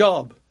get that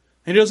job.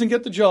 And he doesn't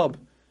get the job.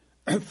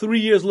 3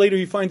 years later,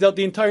 he finds out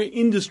the entire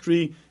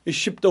industry is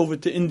shipped over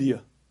to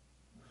India.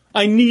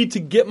 I need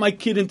to get my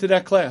kid into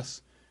that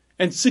class.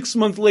 And 6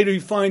 months later, he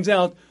finds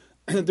out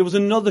that there was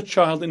another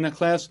child in that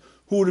class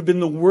who would have been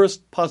the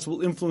worst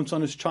possible influence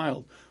on his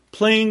child.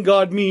 Playing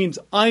God means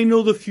I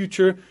know the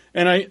future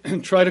and I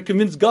try to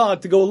convince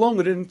God to go along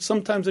with it, and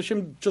sometimes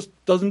Hashem just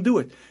doesn't do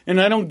it.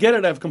 And I don't get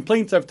it. I have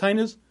complaints, I have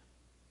tainas.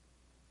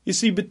 You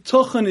see,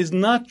 Bitachon is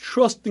not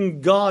trusting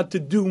God to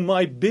do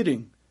my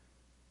bidding.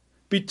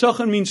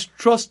 Bitachon means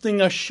trusting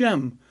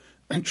Hashem,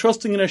 and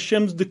trusting in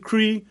Hashem's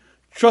decree,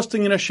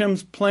 trusting in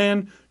Hashem's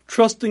plan,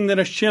 trusting that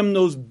Hashem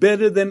knows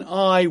better than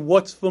I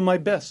what's for my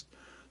best.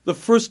 The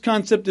first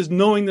concept is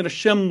knowing that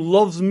Hashem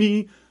loves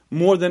me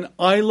more than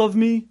I love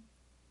me.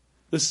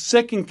 The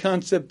second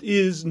concept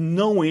is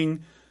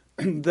knowing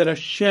that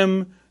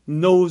Hashem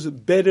knows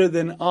better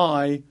than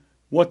I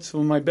what's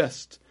for my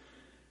best.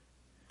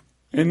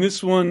 And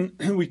this one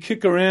we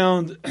kick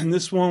around, and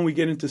this one we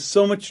get into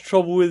so much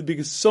trouble with,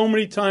 because so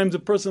many times a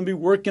person will be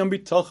working on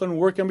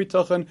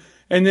bitachon,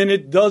 and then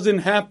it doesn't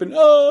happen.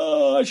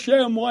 Oh,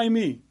 Hashem, why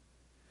me?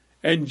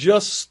 And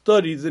just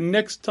study the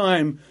next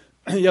time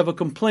you have a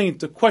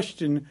complaint, a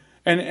question,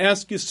 and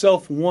ask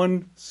yourself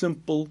one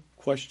simple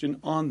question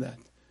on that.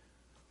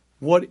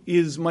 What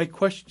is my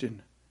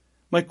question?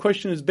 My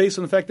question is based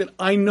on the fact that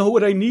I know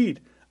what I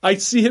need. I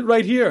see it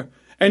right here.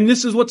 And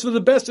this is what's for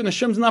the best, and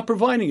Hashem's not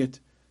providing it.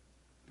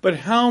 But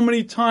how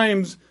many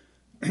times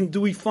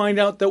do we find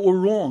out that we're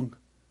wrong?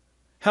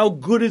 How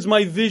good is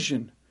my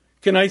vision?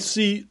 Can I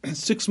see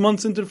 6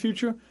 months into the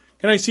future?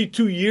 Can I see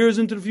 2 years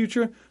into the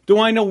future? Do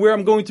I know where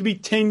I'm going to be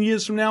 10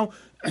 years from now?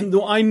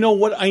 Do I know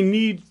what I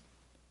need?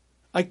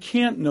 I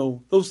can't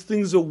know. Those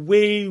things are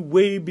way,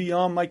 way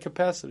beyond my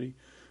capacity.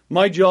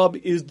 My job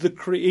is the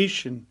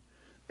creation.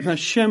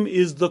 Hashem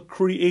is the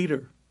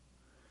creator.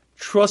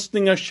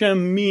 Trusting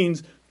Hashem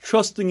means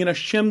trusting in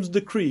Hashem's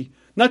decree.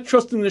 Not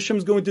trusting that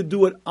Hashem's going to do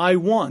what I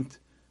want.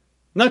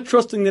 Not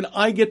trusting that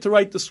I get to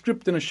write the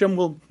script and Hashem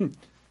will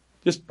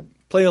just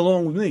play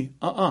along with me.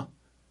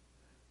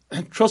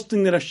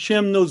 Trusting that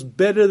Hashem knows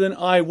better than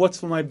I what's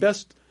for my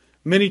best,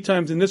 many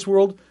times in this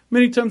world,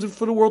 many times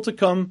for the world to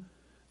come.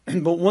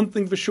 But one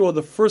thing for sure,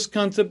 the first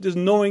concept is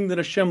knowing that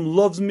Hashem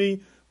loves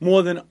me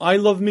more than I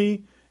love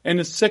me. And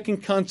the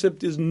second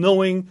concept is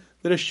knowing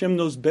that Hashem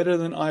knows better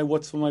than I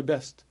what's for my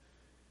best.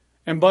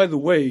 And by the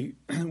way,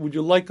 would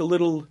you like a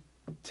little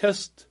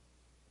test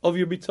of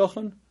your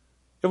bitachon?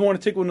 Ever want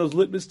to take one of those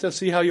litmus tests,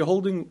 see how you're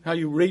holding, how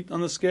you rate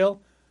on the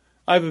scale?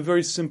 I have a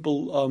very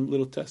simple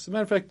little test. As a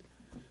matter of fact,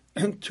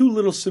 2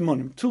 little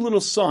simonim, 2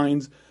 little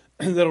signs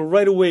that'll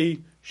right away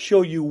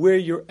show you where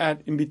you're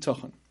at in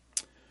bitachon.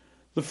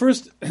 The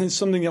first is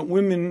something that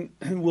women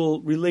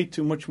will relate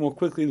to much more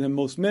quickly than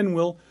most men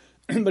will,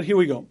 but here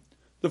we go.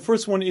 The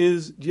first one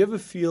is, do you ever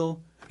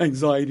feel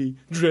anxiety,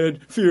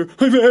 dread, fear?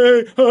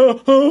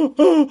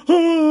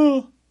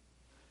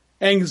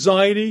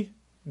 Anxiety,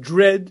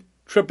 dread,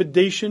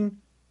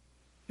 trepidation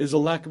is a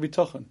lack of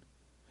bitachon.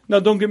 Now,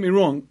 don't get me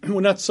wrong.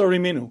 We're not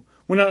Sarimenu.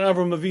 We're not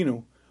Avram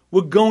Avinu.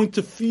 We're going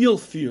to feel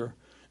fear.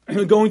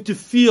 We're going to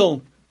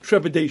feel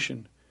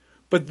trepidation.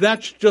 But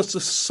that's just a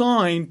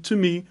sign to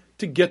me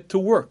to get to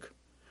work.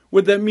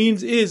 What that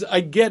means is I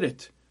get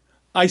it.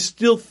 I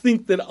still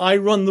think that I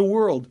run the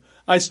world.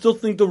 I still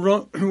think the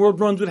world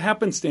runs with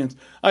happenstance.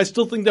 I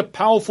still think that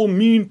powerful,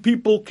 mean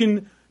people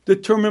can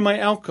determine my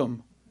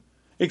outcome.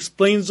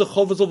 Explains the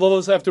Chovos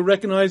HaLevavos. I have to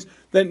recognize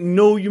that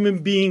no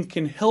human being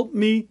can help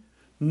me.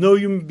 No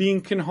human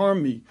being can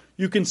harm me.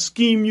 You can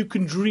scheme, you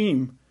can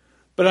dream.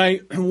 But I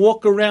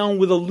walk around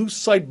with a loose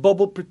sight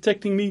bubble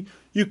protecting me.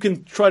 You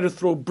can try to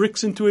throw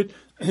bricks into it.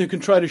 You can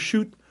try to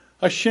shoot.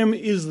 Hashem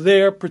is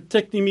there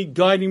protecting me,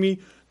 guiding me.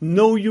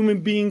 No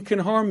human being can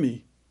harm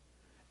me.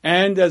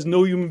 And as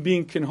no human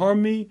being can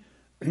harm me,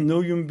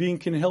 no human being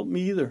can help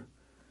me either.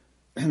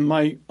 And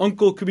my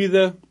uncle could be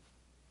the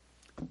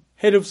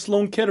head of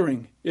Sloan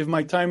Kettering. If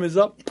my time is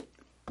up,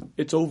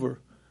 it's over.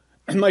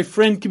 And my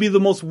friend could be the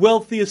most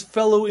wealthiest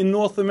fellow in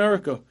North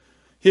America.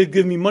 He'll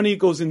give me money, it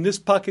goes in this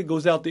pocket,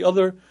 goes out the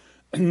other.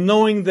 And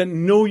knowing that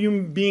no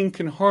human being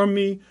can harm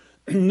me,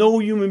 no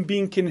human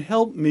being can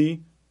help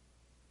me,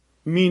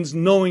 means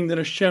knowing that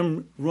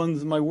Hashem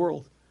runs my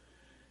world.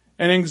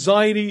 And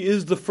anxiety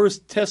is the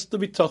first test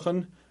of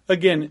bitachon.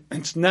 Again,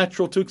 it's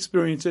natural to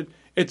experience it.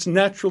 It's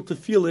natural to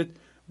feel it.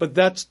 But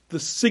that's the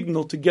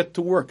signal to get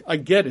to work. I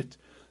get it.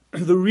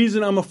 The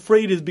reason I'm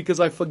afraid is because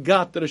I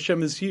forgot that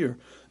Hashem is here.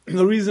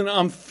 The reason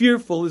I'm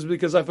fearful is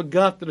because I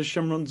forgot that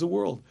Hashem runs the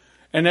world.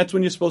 And that's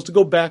when you're supposed to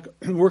go back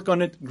and work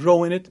on it,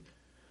 grow in it.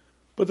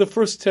 But the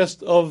first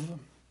test of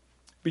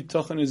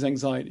bitachon is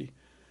anxiety.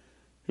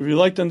 If you'd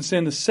like to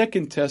understand the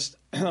second test,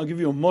 I'll give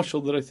you a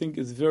mashal that I think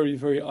is very,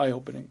 very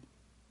eye-opening.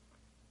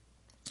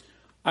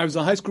 I was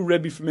a high school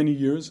Rebbe for many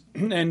years,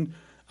 and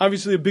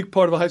obviously a big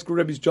part of a high school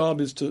Rebbe's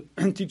job is to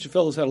teach the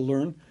fellows how to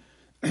learn.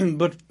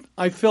 But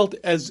I felt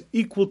as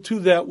equal to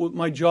that, what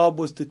my job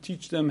was to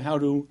teach them how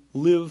to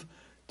live,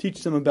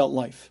 teach them about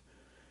life.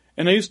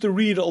 And I used to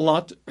read a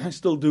lot, I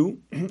still do,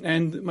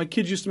 and my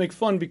kids used to make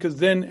fun because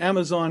then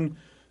Amazon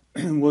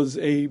was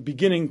a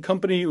beginning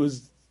company.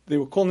 They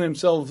were calling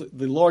themselves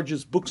the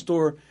largest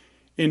bookstore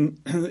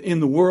in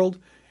the world.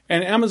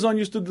 And Amazon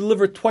used to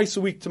deliver twice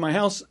a week to my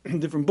house,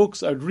 different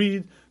books I'd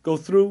read, go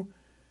through.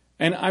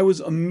 And I was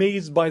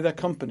amazed by that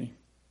company.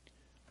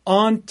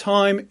 On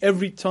time,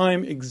 every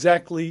time,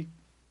 exactly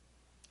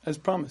as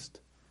promised.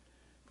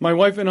 My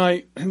wife and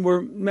I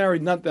were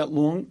married not that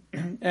long.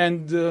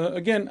 And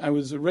again, I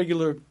was a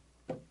regular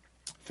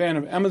fan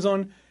of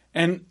Amazon.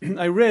 And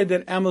I read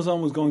that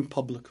Amazon was going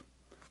public.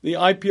 The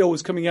IPO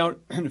was coming out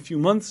in a few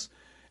months.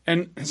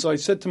 And so I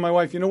said to my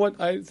wife, you know what,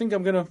 I think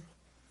I'm going to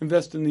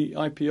invest in the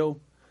IPO.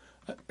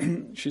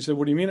 She said,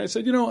 what do you mean? I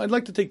said, I'd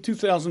like to take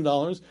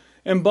 $2,000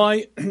 and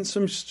buy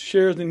some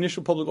shares in the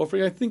initial public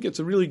offering. I think it's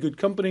a really good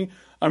company.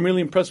 I'm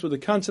really impressed with the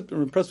concept.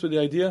 I'm impressed with the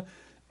idea.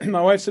 And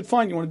my wife said,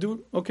 fine, you want to do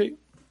it?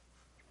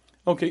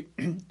 Okay.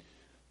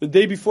 The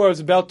day before I was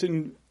about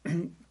to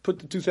put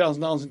the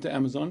 $2,000 into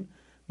Amazon,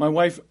 my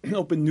wife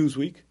opened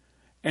Newsweek.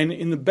 And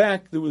in the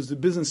back, there was the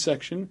business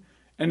section.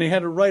 And they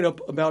had a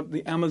write-up about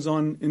the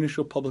Amazon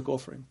initial public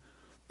offering.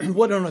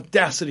 What an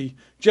audacity.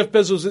 Jeff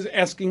Bezos is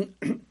asking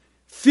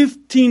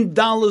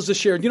 $15 a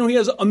share. He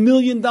has $1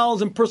 million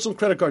in personal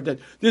credit card debt.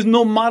 There's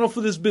no model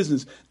for this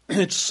business.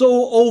 It's so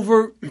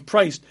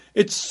overpriced.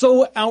 It's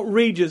so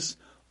outrageous.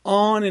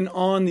 On and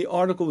on, the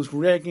article was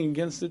ragging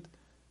against it.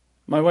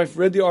 My wife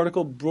read the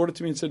article, brought it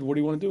to me and said, what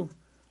do you want to do?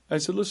 I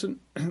said, listen,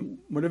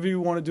 whatever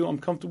you want to do, I'm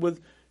comfortable with.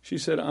 She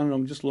said, I don't know,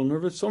 I'm just a little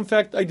nervous. So in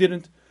fact, I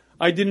didn't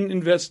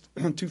invest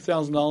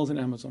 $2,000 in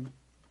Amazon.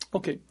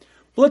 Okay,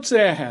 well, let's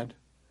say I had.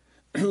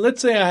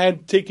 Let's say I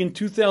had taken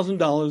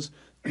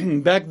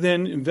 $2,000 back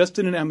then,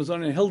 invested in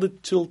Amazon, and held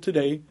it till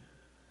today.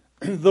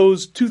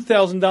 Those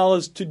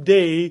 $2,000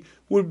 today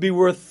would be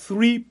worth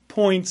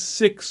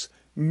 $3.6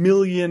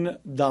 million.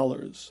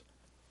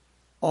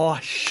 Aw,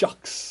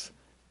 shucks.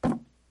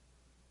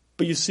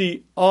 But you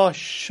see, aw,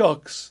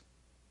 shucks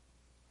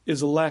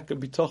is a lack of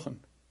bitachon.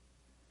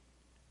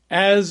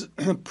 As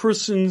a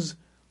person's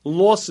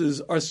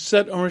losses are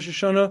set on Rosh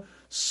Hashanah,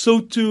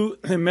 so too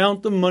the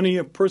amount of money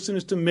a person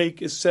is to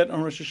make is set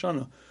on Rosh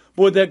Hashanah.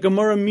 But what that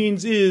Gemara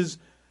means is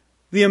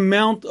the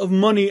amount of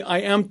money I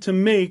am to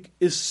make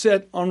is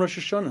set on Rosh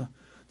Hashanah.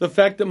 The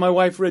fact that my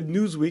wife read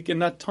Newsweek and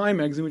not Time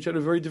magazine, which had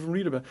a very different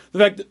read about it. The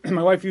fact that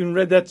my wife even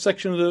read that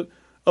section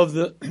of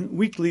the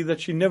weekly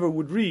that she never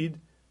would read.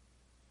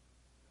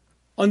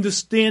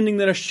 Understanding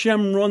that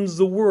Hashem runs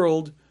the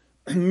world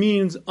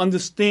means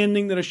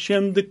understanding that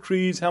Hashem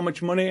decrees how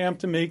much money I am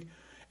to make.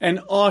 And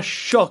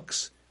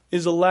shucks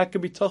is a lack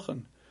of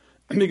bitachon.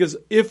 Because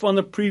if on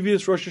the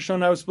previous Rosh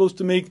Hashanah I was supposed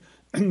to make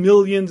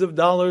millions of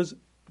dollars,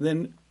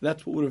 then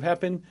that's what would have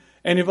happened.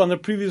 And if on the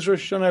previous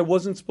Rosh Hashanah I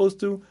wasn't supposed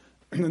to,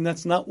 then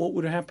that's not what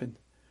would have happened.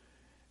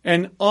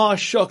 And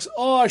shucks,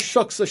 I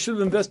should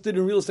have invested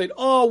in real estate.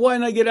 Why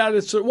didn't I get out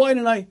of it? Why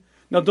didn't I?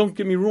 Now, don't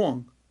get me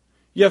wrong.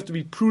 You have to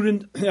be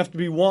prudent. You have to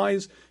be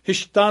wise.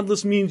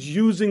 Hishtadlus means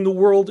using the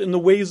world in the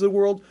ways of the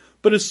world.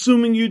 But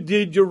assuming you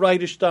did your right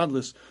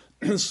hishtadlus,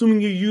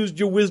 assuming you used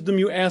your wisdom,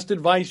 you asked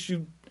advice,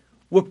 you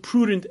were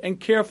prudent and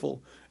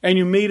careful, and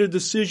you made a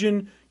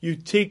decision, you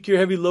take your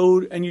heavy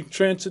load and you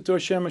transfer it to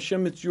Hashem.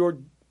 Hashem, it's your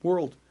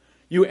world.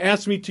 You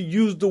asked me to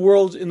use the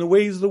world in the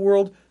ways of the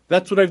world.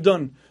 That's what I've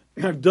done.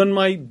 I've done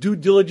my due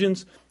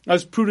diligence. I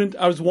was prudent.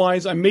 I was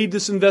wise. I made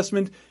this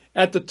investment.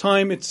 At the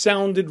time, it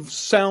sounded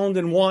sound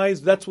and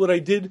wise. That's what I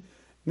did.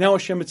 Now,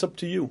 Hashem, it's up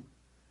to you.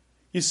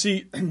 You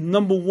see,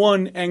 number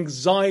one,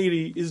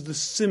 anxiety is the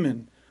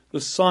siman,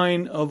 the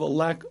sign of a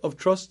lack of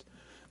trust.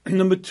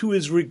 Number two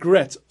is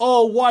regrets.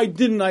 Why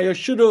didn't I? I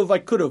should have. I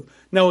could have.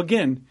 Now,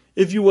 again,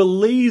 if you were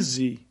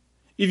lazy,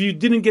 if you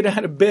didn't get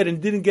out of bed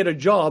and didn't get a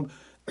job,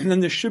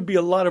 then there should be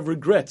a lot of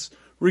regrets.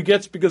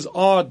 Regrets because,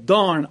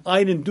 darn,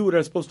 I didn't do what I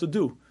was supposed to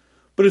do.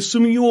 But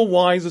assuming you were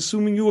wise,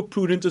 assuming you were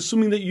prudent,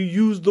 assuming that you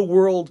used the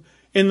world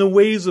in the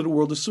ways of the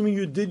world, assuming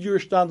you did your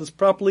ishtadlus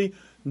properly,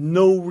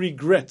 no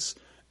regrets.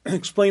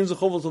 Explains the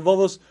Chovos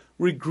Levavos,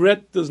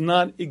 regret does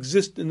not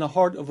exist in the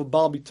heart of a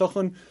Baal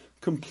Bitachon.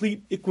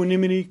 Complete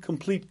equanimity,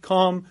 complete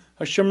calm.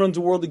 Hashem runs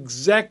the world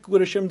exactly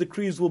what Hashem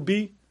decrees will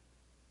be.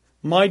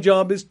 My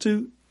job is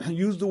to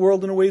use the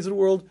world in the ways of the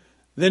world.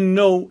 Then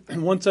know,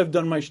 once I've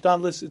done my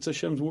ishtadlus, it's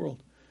Hashem's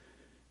world.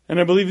 And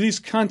I believe these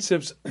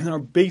concepts are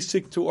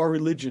basic to our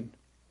religion.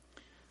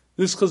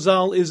 This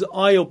chazal is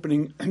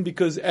eye-opening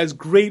because as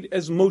great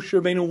as Moshe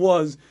Rabbeinu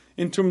was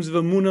in terms of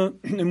Emunah,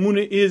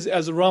 Emunah is,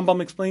 as the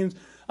Rambam explains,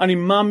 Ani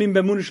mamim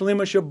b'emunah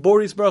shalem asher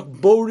boris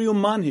barach bori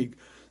umanhig.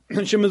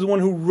 Hashem is the one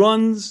who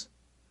runs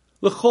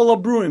l'chol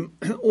habruim,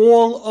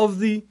 all of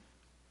the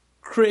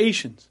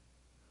creations.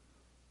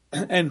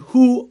 And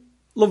who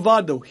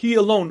Levado, he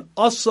alone,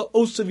 Asa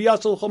Osa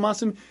V'Yasal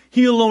Chomasim,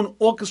 he alone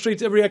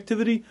orchestrates every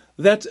activity.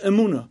 That's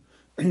Emunah,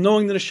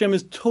 knowing that Hashem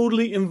is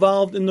totally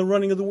involved in the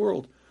running of the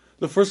world.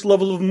 The first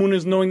level of Emunah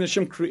is knowing that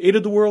Hashem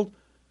created the world.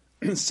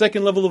 The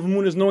second level of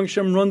Emunah is knowing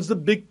Hashem runs the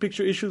big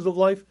picture issues of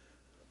life.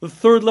 The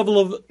third level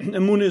of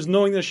Emunah is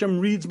knowing that Hashem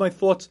reads my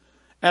thoughts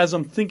as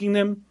I'm thinking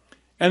them.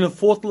 And the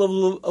fourth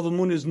level of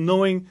Emunah is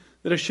knowing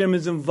that Hashem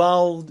is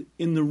involved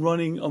in the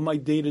running of my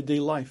day-to-day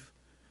life.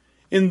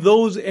 In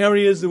those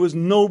areas, there was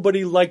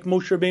nobody like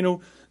Moshe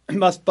Rabbeinu,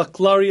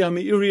 Masbaklari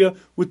HaMeiriya,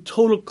 with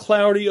total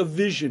clarity of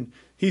vision.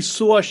 He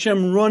saw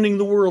Hashem running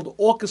the world,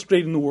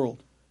 orchestrating the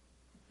world.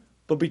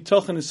 But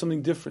Bitachon is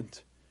something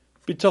different.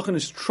 Bitachon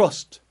is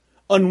trust,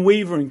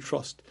 unwavering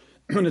trust.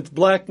 When it's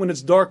black, when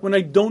it's dark, when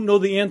I don't know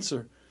the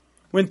answer.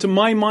 When to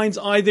my mind's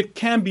eye there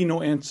can be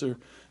no answer.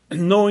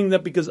 And knowing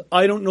that because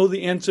I don't know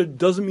the answer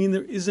doesn't mean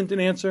there isn't an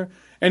answer.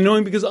 And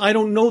knowing because I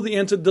don't know the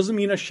answer doesn't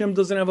mean Hashem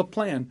doesn't have a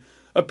plan.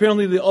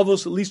 Apparently the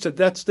Avos, at least at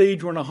that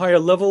stage, were on a higher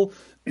level.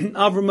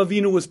 Avram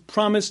Avinu was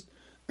promised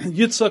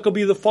Yitzhak will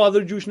be the father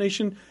of the Jewish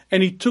nation,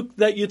 and he took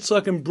that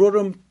Yitzhak and brought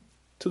him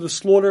to the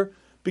slaughter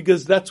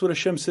because that's what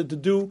Hashem said to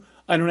do.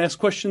 I don't ask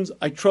questions.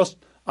 I trust.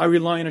 I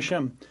rely on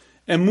Hashem.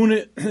 And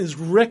Emunah is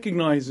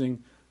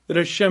recognizing that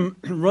Hashem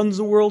runs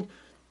the world.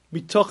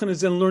 Bitachon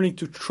is then learning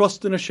to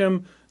trust in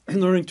Hashem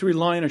and learning to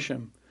rely on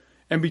Hashem.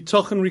 And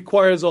Bitachon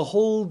requires a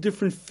whole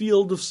different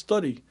field of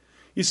study.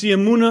 You see,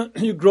 Emunah,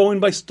 you grow in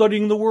by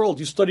studying the world.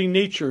 You study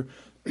nature.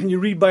 You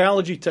read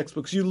biology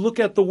textbooks. You look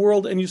at the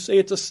world and you say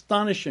it's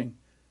astonishing.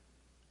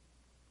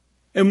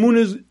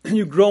 Emunah,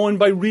 you grow in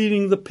by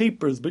reading the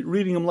papers, but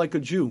reading them like a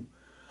Jew.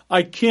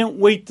 I can't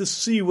wait to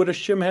see what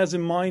Hashem has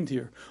in mind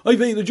here.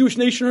 The Jewish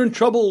nation are in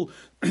trouble.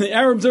 The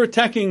Arabs are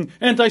attacking.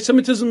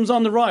 Anti-Semitism is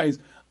on the rise.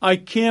 I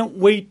can't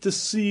wait to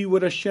see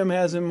what Hashem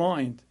has in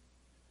mind.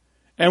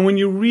 And when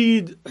you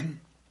read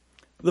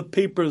the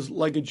papers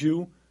like a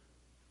Jew,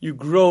 you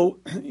grow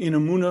in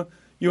Emunah.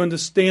 You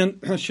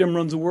understand Hashem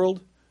runs the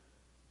world.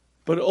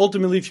 But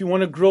ultimately, if you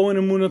want to grow in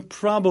Emunah,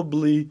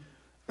 probably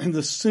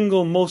the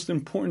single most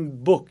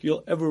important book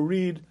you'll ever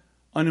read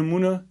on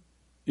Emunah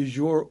is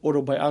your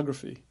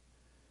autobiography.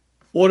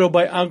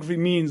 Autobiography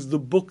means the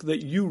book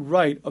that you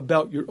write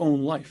about your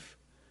own life.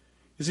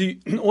 You see,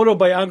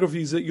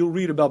 autobiographies that you'll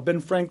read about Ben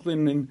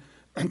Franklin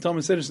and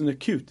Thomas Edison are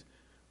cute,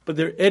 but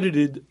they're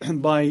edited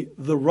by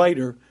the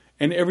writer,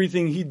 and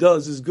everything he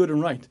does is good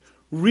and right.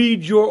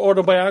 Read your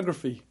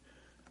autobiography.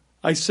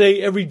 I say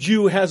every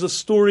Jew has a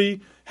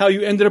story, how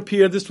you ended up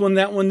here, this one,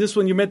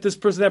 you met this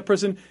person, that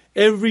person.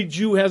 Every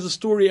Jew has a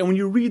story, and when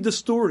you read the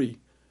story,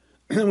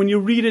 and when you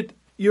read it,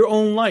 your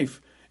own life,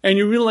 and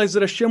you realize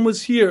that Hashem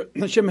was here,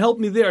 Hashem helped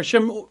me there,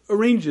 Hashem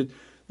arranged it.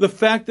 The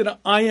fact that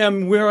I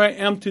am where I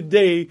am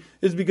today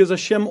is because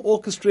Hashem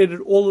orchestrated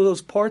all of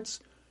those parts.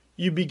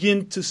 You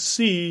begin to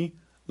see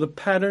the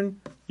pattern.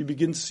 You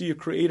begin to see a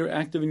creator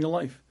active in your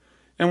life.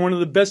 And one of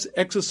the best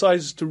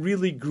exercises to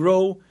really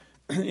grow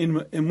in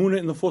Emunah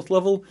in the fourth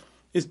level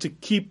is to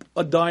keep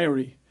a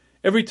diary.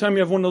 Every time you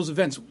have one of those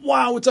events,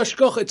 wow, it's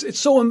Ashkoch,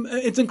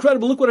 it's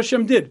incredible, look what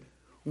Hashem did.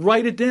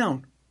 Write it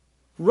down.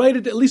 Write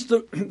it, at least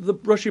the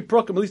Rashi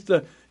Prokim, at least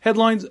the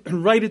headlines,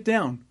 write it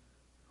down.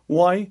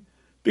 Why?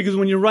 Because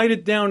when you write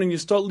it down and you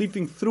start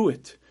leafing through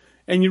it,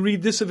 and you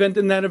read this event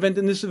and that event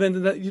and this event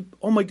and that,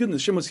 oh my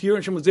goodness, Hashem was here,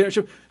 Hashem was there,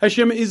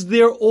 Hashem is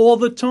there all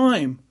the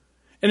time.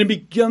 And it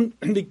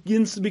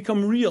begins to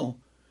become real.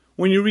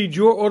 When you read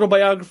your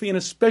autobiography, and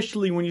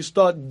especially when you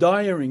start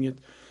diarying it,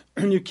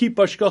 and you keep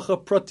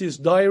Hashgacha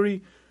Pratis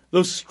diary,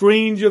 those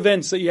strange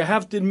events that you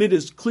have to admit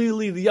is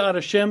clearly the Yad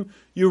Hashem,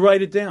 you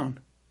write it down.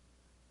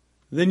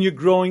 Then you're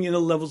growing in the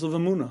levels of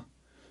Emunah.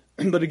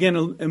 But again,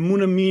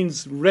 Emunah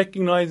means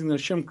recognizing that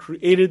Hashem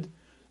created,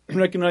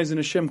 recognizing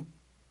Hashem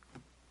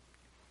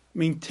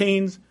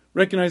maintains,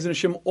 recognizing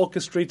Hashem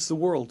orchestrates the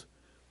world.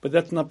 But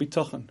that's not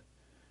Bitachon.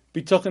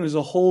 Bitachon is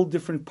a whole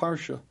different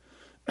Parsha.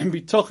 And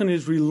Bitachon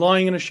is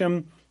relying on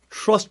Hashem,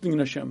 trusting in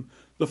Hashem.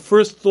 The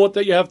first thought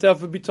that you have to have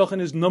for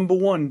Bitachon is, number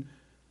one,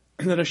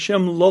 that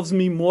Hashem loves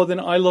me more than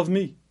I love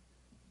me.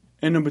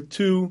 And number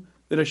two,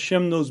 that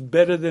Hashem knows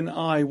better than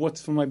I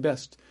what's for my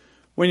best.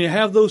 When you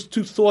have those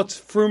two thoughts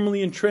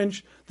firmly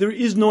entrenched, there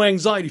is no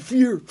anxiety,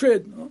 fear,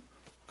 dread. Oh,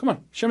 come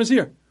on, Hashem is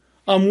here.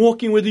 I'm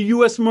walking with the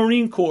U.S.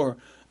 Marine Corps.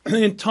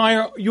 The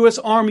entire U.S.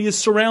 Army is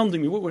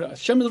surrounding me.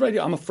 Hashem is right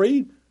here. I'm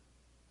afraid.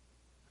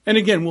 And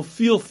again, we'll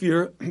feel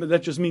fear, but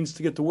that just means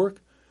to get to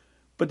work.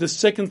 But the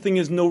second thing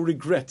is no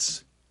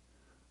regrets.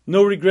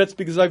 No regrets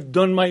because I've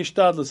done my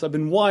ishtadlus. I've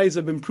been wise,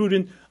 I've been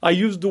prudent. I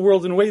used the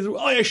world in ways,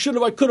 I should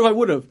have, I could have, I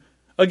would have.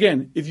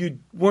 Again, if you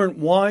weren't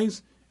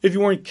wise, if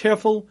you weren't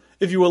careful,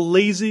 if you were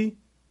lazy,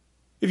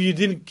 if you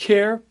didn't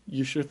care,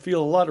 you should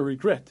feel a lot of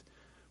regret.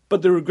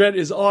 But the regret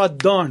is,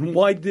 darn,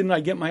 why didn't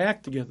I get my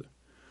act together?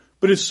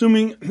 But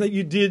assuming that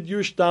you did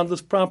your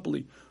ishtadlus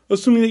properly,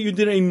 assuming that you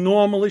did a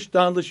normal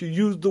ishtadlus, you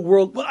used the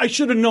world, I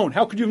should have known.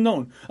 How could you have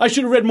known? I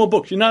should have read more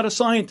books. You're not a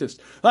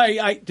scientist.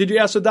 Did you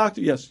ask a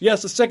doctor? Yes.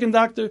 Yes, a second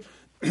doctor?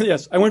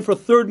 Yes. I went for a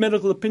third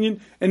medical opinion,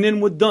 and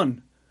then we're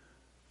done.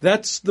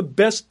 That's the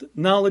best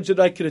knowledge that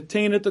I could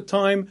attain at the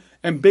time,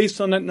 and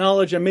based on that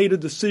knowledge, I made a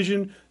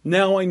decision.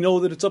 Now I know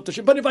that it's up to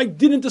Hashem. But if I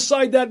didn't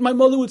decide that, my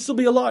mother would still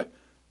be alive.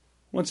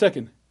 1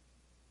 second.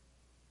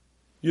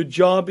 Your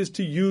job is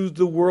to use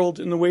the world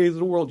in the ways of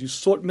the world. You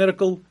sought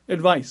medical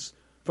advice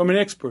from an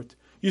expert.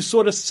 You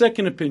sought a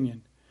second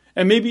opinion,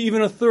 and maybe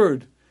even a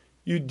third.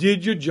 You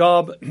did your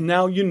job.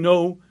 Now you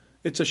know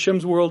it's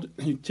Hashem's world.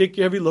 You take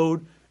your heavy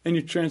load and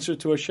you transfer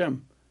it to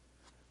Hashem.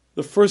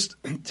 The first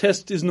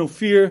test is no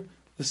fear.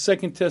 The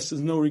second test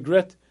is no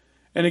regret.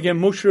 And again,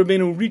 Moshe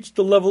Rabbeinu reached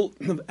the level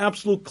of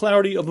absolute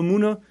clarity of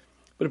Emunah,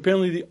 but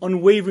apparently the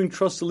unwavering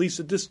trust, at least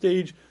at this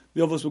stage,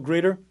 the others were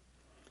greater.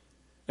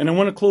 And I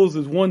want to close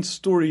with one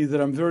story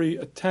that I'm very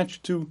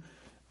attached to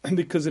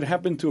because it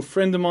happened to a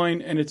friend of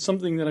mine, and it's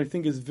something that I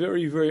think is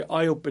very, very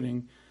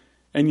eye-opening,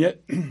 and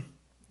yet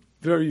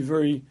very,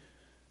 very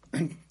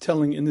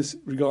telling in this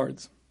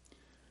regards.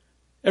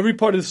 Every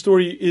part of the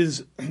story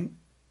is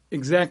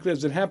exactly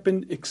as it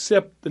happened,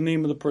 except the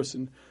name of the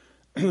person.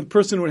 The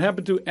person who it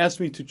happened to asked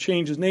me to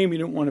change his name. He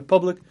didn't want it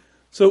public.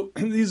 So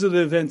these are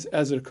the events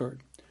as it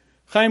occurred.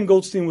 Chaim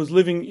Goldstein was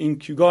living in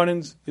Kew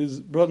Gardens. His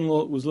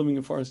brother-in-law was living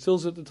in Forest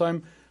Hills at the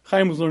time.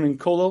 Chaim was learning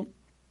Kollel.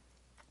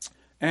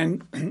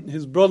 And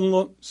his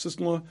brother-in-law,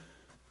 sister-in-law,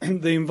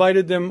 they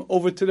invited them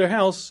over to their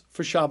house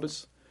for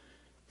Shabbos.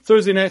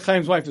 Thursday night,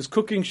 Chaim's wife is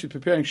cooking. She's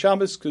preparing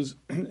Shabbos because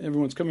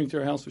everyone's coming to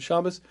her house for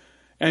Shabbos.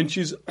 And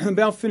she's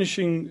about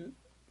finishing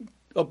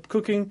up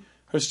cooking.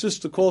 Her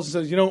sister calls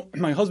and says,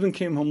 my husband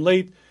came home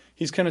late.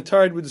 He's kind of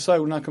tired. We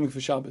decided we're not coming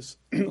for Shabbos.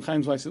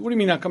 Chaim's wife said, what do you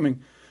mean not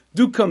coming?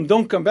 Do come,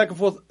 don't come, back and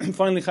forth. And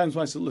finally, Chaim's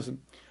wife said,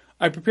 listen,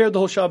 I prepared the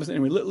whole Shabbos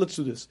anyway. Let's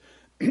do this.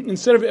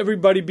 Instead of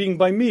everybody being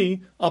by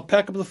me, I'll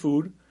pack up the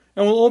food,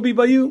 and we'll all be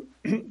by you.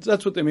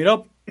 That's what they made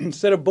up.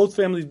 Instead of both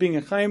families being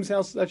at Chaim's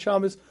house that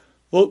Shabbos,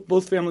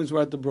 both families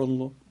were at the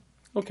brother-in-law.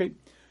 Okay.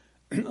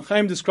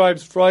 Chaim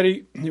describes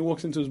Friday, he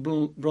walks into his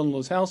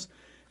brother-in-law's house,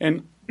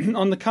 and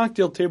on the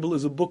cocktail table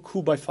is a book,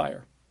 Who by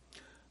Fire.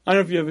 I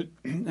don't know if you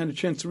have had a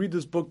chance to read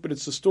this book, but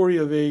it's the story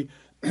of a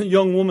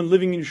young woman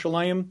living in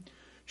Yerushalayim.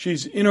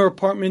 She's in her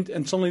apartment,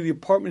 and suddenly the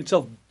apartment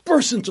itself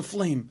bursts into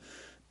flame.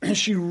 And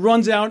she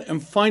runs out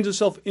and finds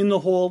herself in the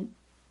hall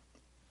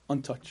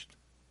untouched.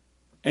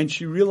 And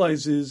she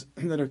realizes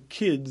that her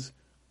kids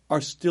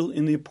are still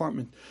in the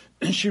apartment.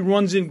 And she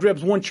runs in,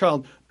 grabs one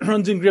child,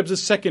 runs in, grabs a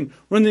second,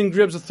 runs in,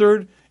 grabs a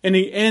third. In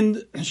the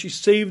end, she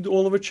saved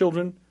all of her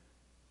children,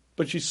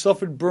 but she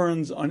suffered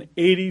burns on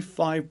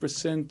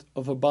 85%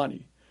 of her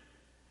body.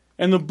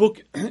 And the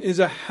book is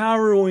a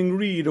harrowing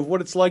read of what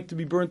it's like to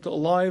be burnt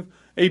alive,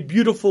 a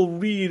beautiful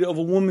read of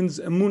a woman's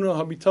Emunah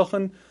and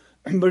Bitachon,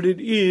 but it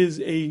is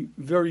a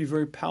very,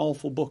 very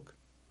powerful book.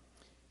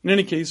 In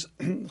any case,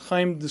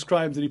 Chaim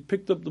describes that he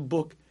picked up the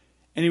book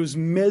and he was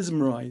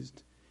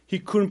mesmerized. He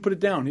couldn't put it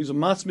down. He's a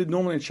matzmid.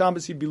 Normally on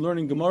Shabbos he'd be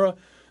learning Gemara.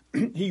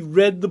 He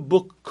read the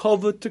book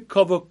cover to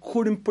cover,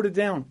 couldn't put it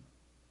down.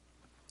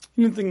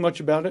 He didn't think much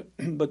about it,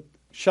 but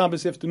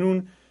Shabbos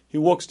afternoon he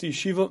walks to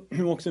yeshiva,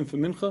 he walks in for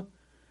mincha.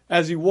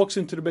 As he walks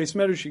into the Beis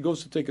Medrash, he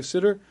goes to take a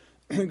sitter,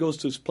 he goes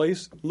to his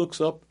place, looks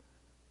up,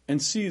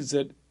 and sees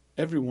that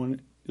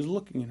everyone is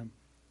looking at him.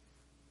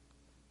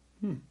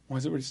 Why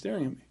is everybody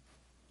staring at me?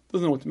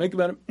 Doesn't know what to make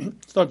about it.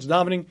 Starts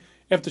davening.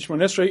 After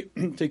Shemona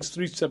Esrei, takes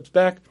 3 steps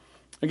back.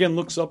 Again,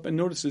 looks up and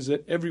notices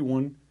that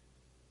everyone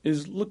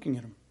is looking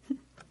at him.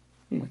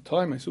 My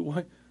time. I said,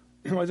 why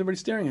is everybody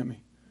staring at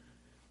me?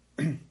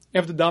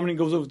 After davening,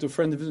 goes over to a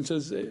friend of his and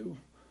says,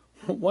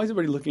 why is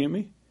everybody looking at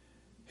me?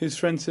 His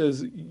friend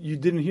says, you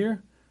didn't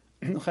hear?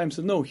 Chaim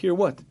said, no, hear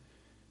what?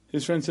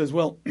 His friend says,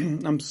 well,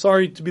 I'm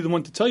sorry to be the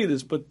one to tell you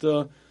this, but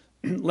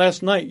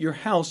last night your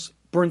house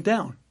burnt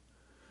down.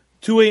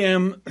 2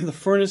 a.m., the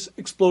furnace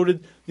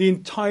exploded. The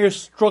entire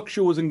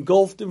structure was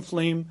engulfed in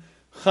flame.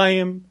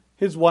 Chaim,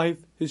 his wife,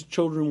 his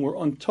children were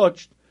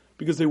untouched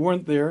because they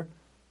weren't there.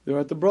 They were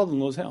at the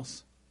brother-in-law's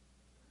house.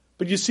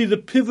 But you see, the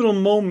pivotal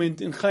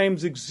moment in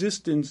Chaim's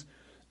existence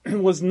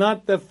was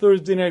not that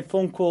Thursday night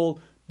phone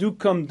call, do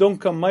come, don't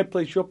come, my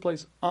place, your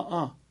place.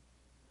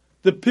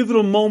 The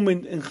pivotal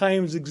moment in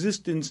Chaim's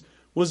existence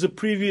was the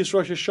previous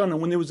Rosh Hashanah,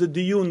 when there was a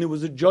diyun, there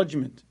was a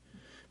judgment.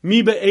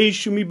 Mi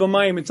ba'eshu, mi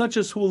b'mayim. It's not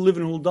just who will live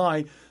and who will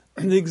die,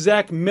 the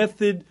exact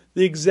method,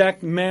 the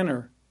exact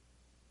manner.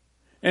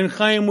 And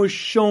Chaim was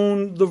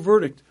shown the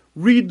verdict.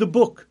 Read the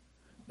book.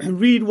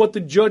 Read what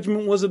the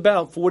judgment was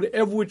about. For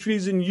whatever which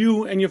reason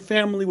you and your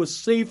family were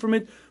saved from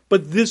it,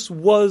 but this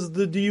was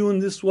the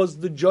diyun, this was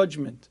the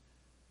judgment.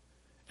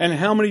 And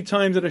how many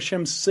times that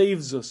Hashem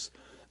saves us?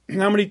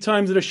 How many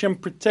times that Hashem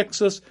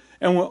protects us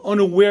and we're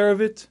unaware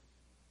of it?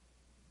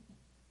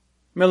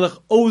 Melech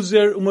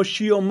Ozer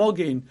u'Mashiach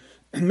Mogen.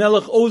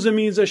 Melech Ozer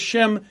means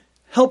Hashem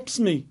helps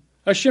me.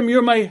 Hashem,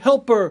 you're my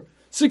helper.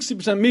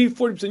 60% me,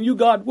 40% you,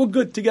 God. We're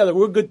good together.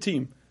 We're a good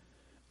team.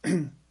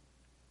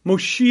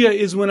 Moshiach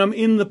is when I'm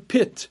in the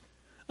pit.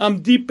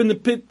 I'm deep in the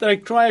pit that I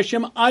cry,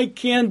 Hashem, I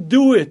can't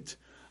do it.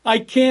 I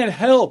can't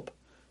help.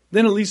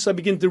 Then at least I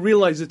begin to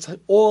realize it's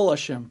all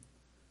Hashem.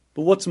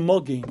 But what's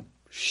Mogen?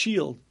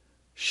 Shield.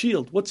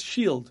 Shield. What's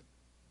shield?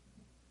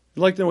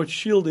 you'd like to know what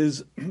shield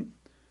is.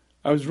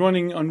 I was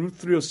running on Route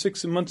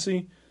 306 in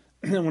Muncie,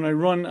 and when I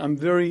run, I'm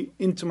very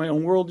into my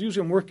own world.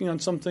 Usually I'm working on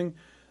something,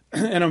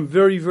 and I'm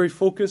very, very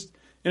focused.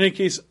 In any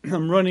case,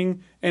 I'm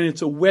running, and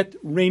it's a wet,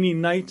 rainy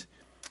night.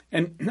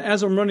 And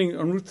as I'm running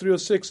on Route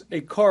 306,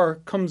 a car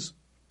comes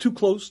too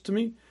close to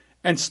me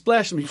and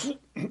splashes me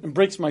and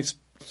breaks my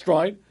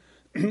stride.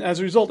 As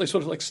a result, I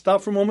sort of like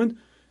stop for a moment,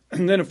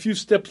 and then a few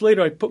steps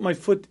later, I put my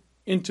foot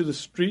into the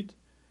street,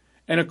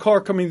 and a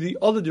car coming the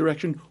other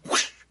direction,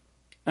 whoosh,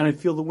 and I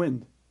feel the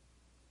wind.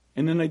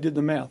 And then I did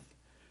the math.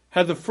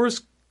 Had the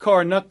first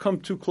car not come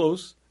too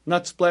close,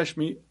 not splash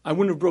me, I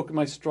wouldn't have broken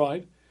my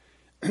stride.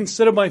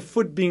 Instead of my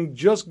foot being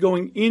just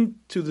going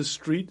into the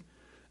street,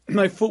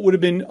 my foot would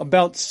have been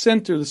about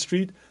center of the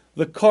street.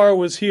 The car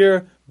was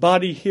here,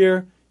 body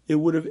here. It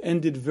would have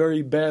ended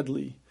very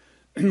badly.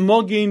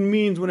 Mogain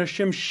means when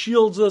Hashem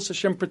shields us,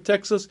 Hashem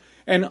protects us,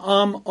 and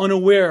I'm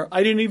unaware.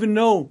 I didn't even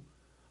know.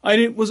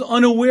 Was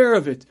unaware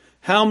of it.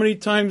 How many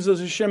times does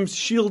Hashem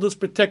shield us,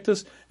 protect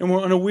us, and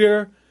we're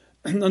unaware?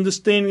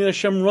 Understanding that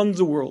Hashem runs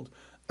the world.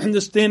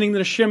 Understanding that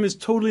Hashem is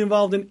totally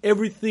involved in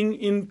everything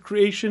in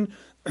creation.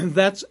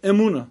 That's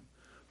Emunah.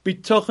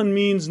 Bitachon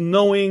means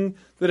knowing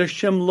that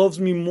Hashem loves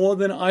me more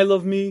than I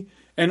love me,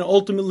 and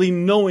ultimately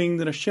knowing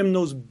that Hashem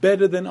knows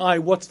better than I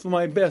what's for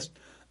my best.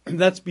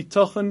 That's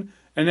Bitachon,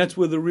 and that's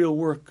where the real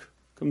work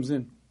comes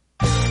in.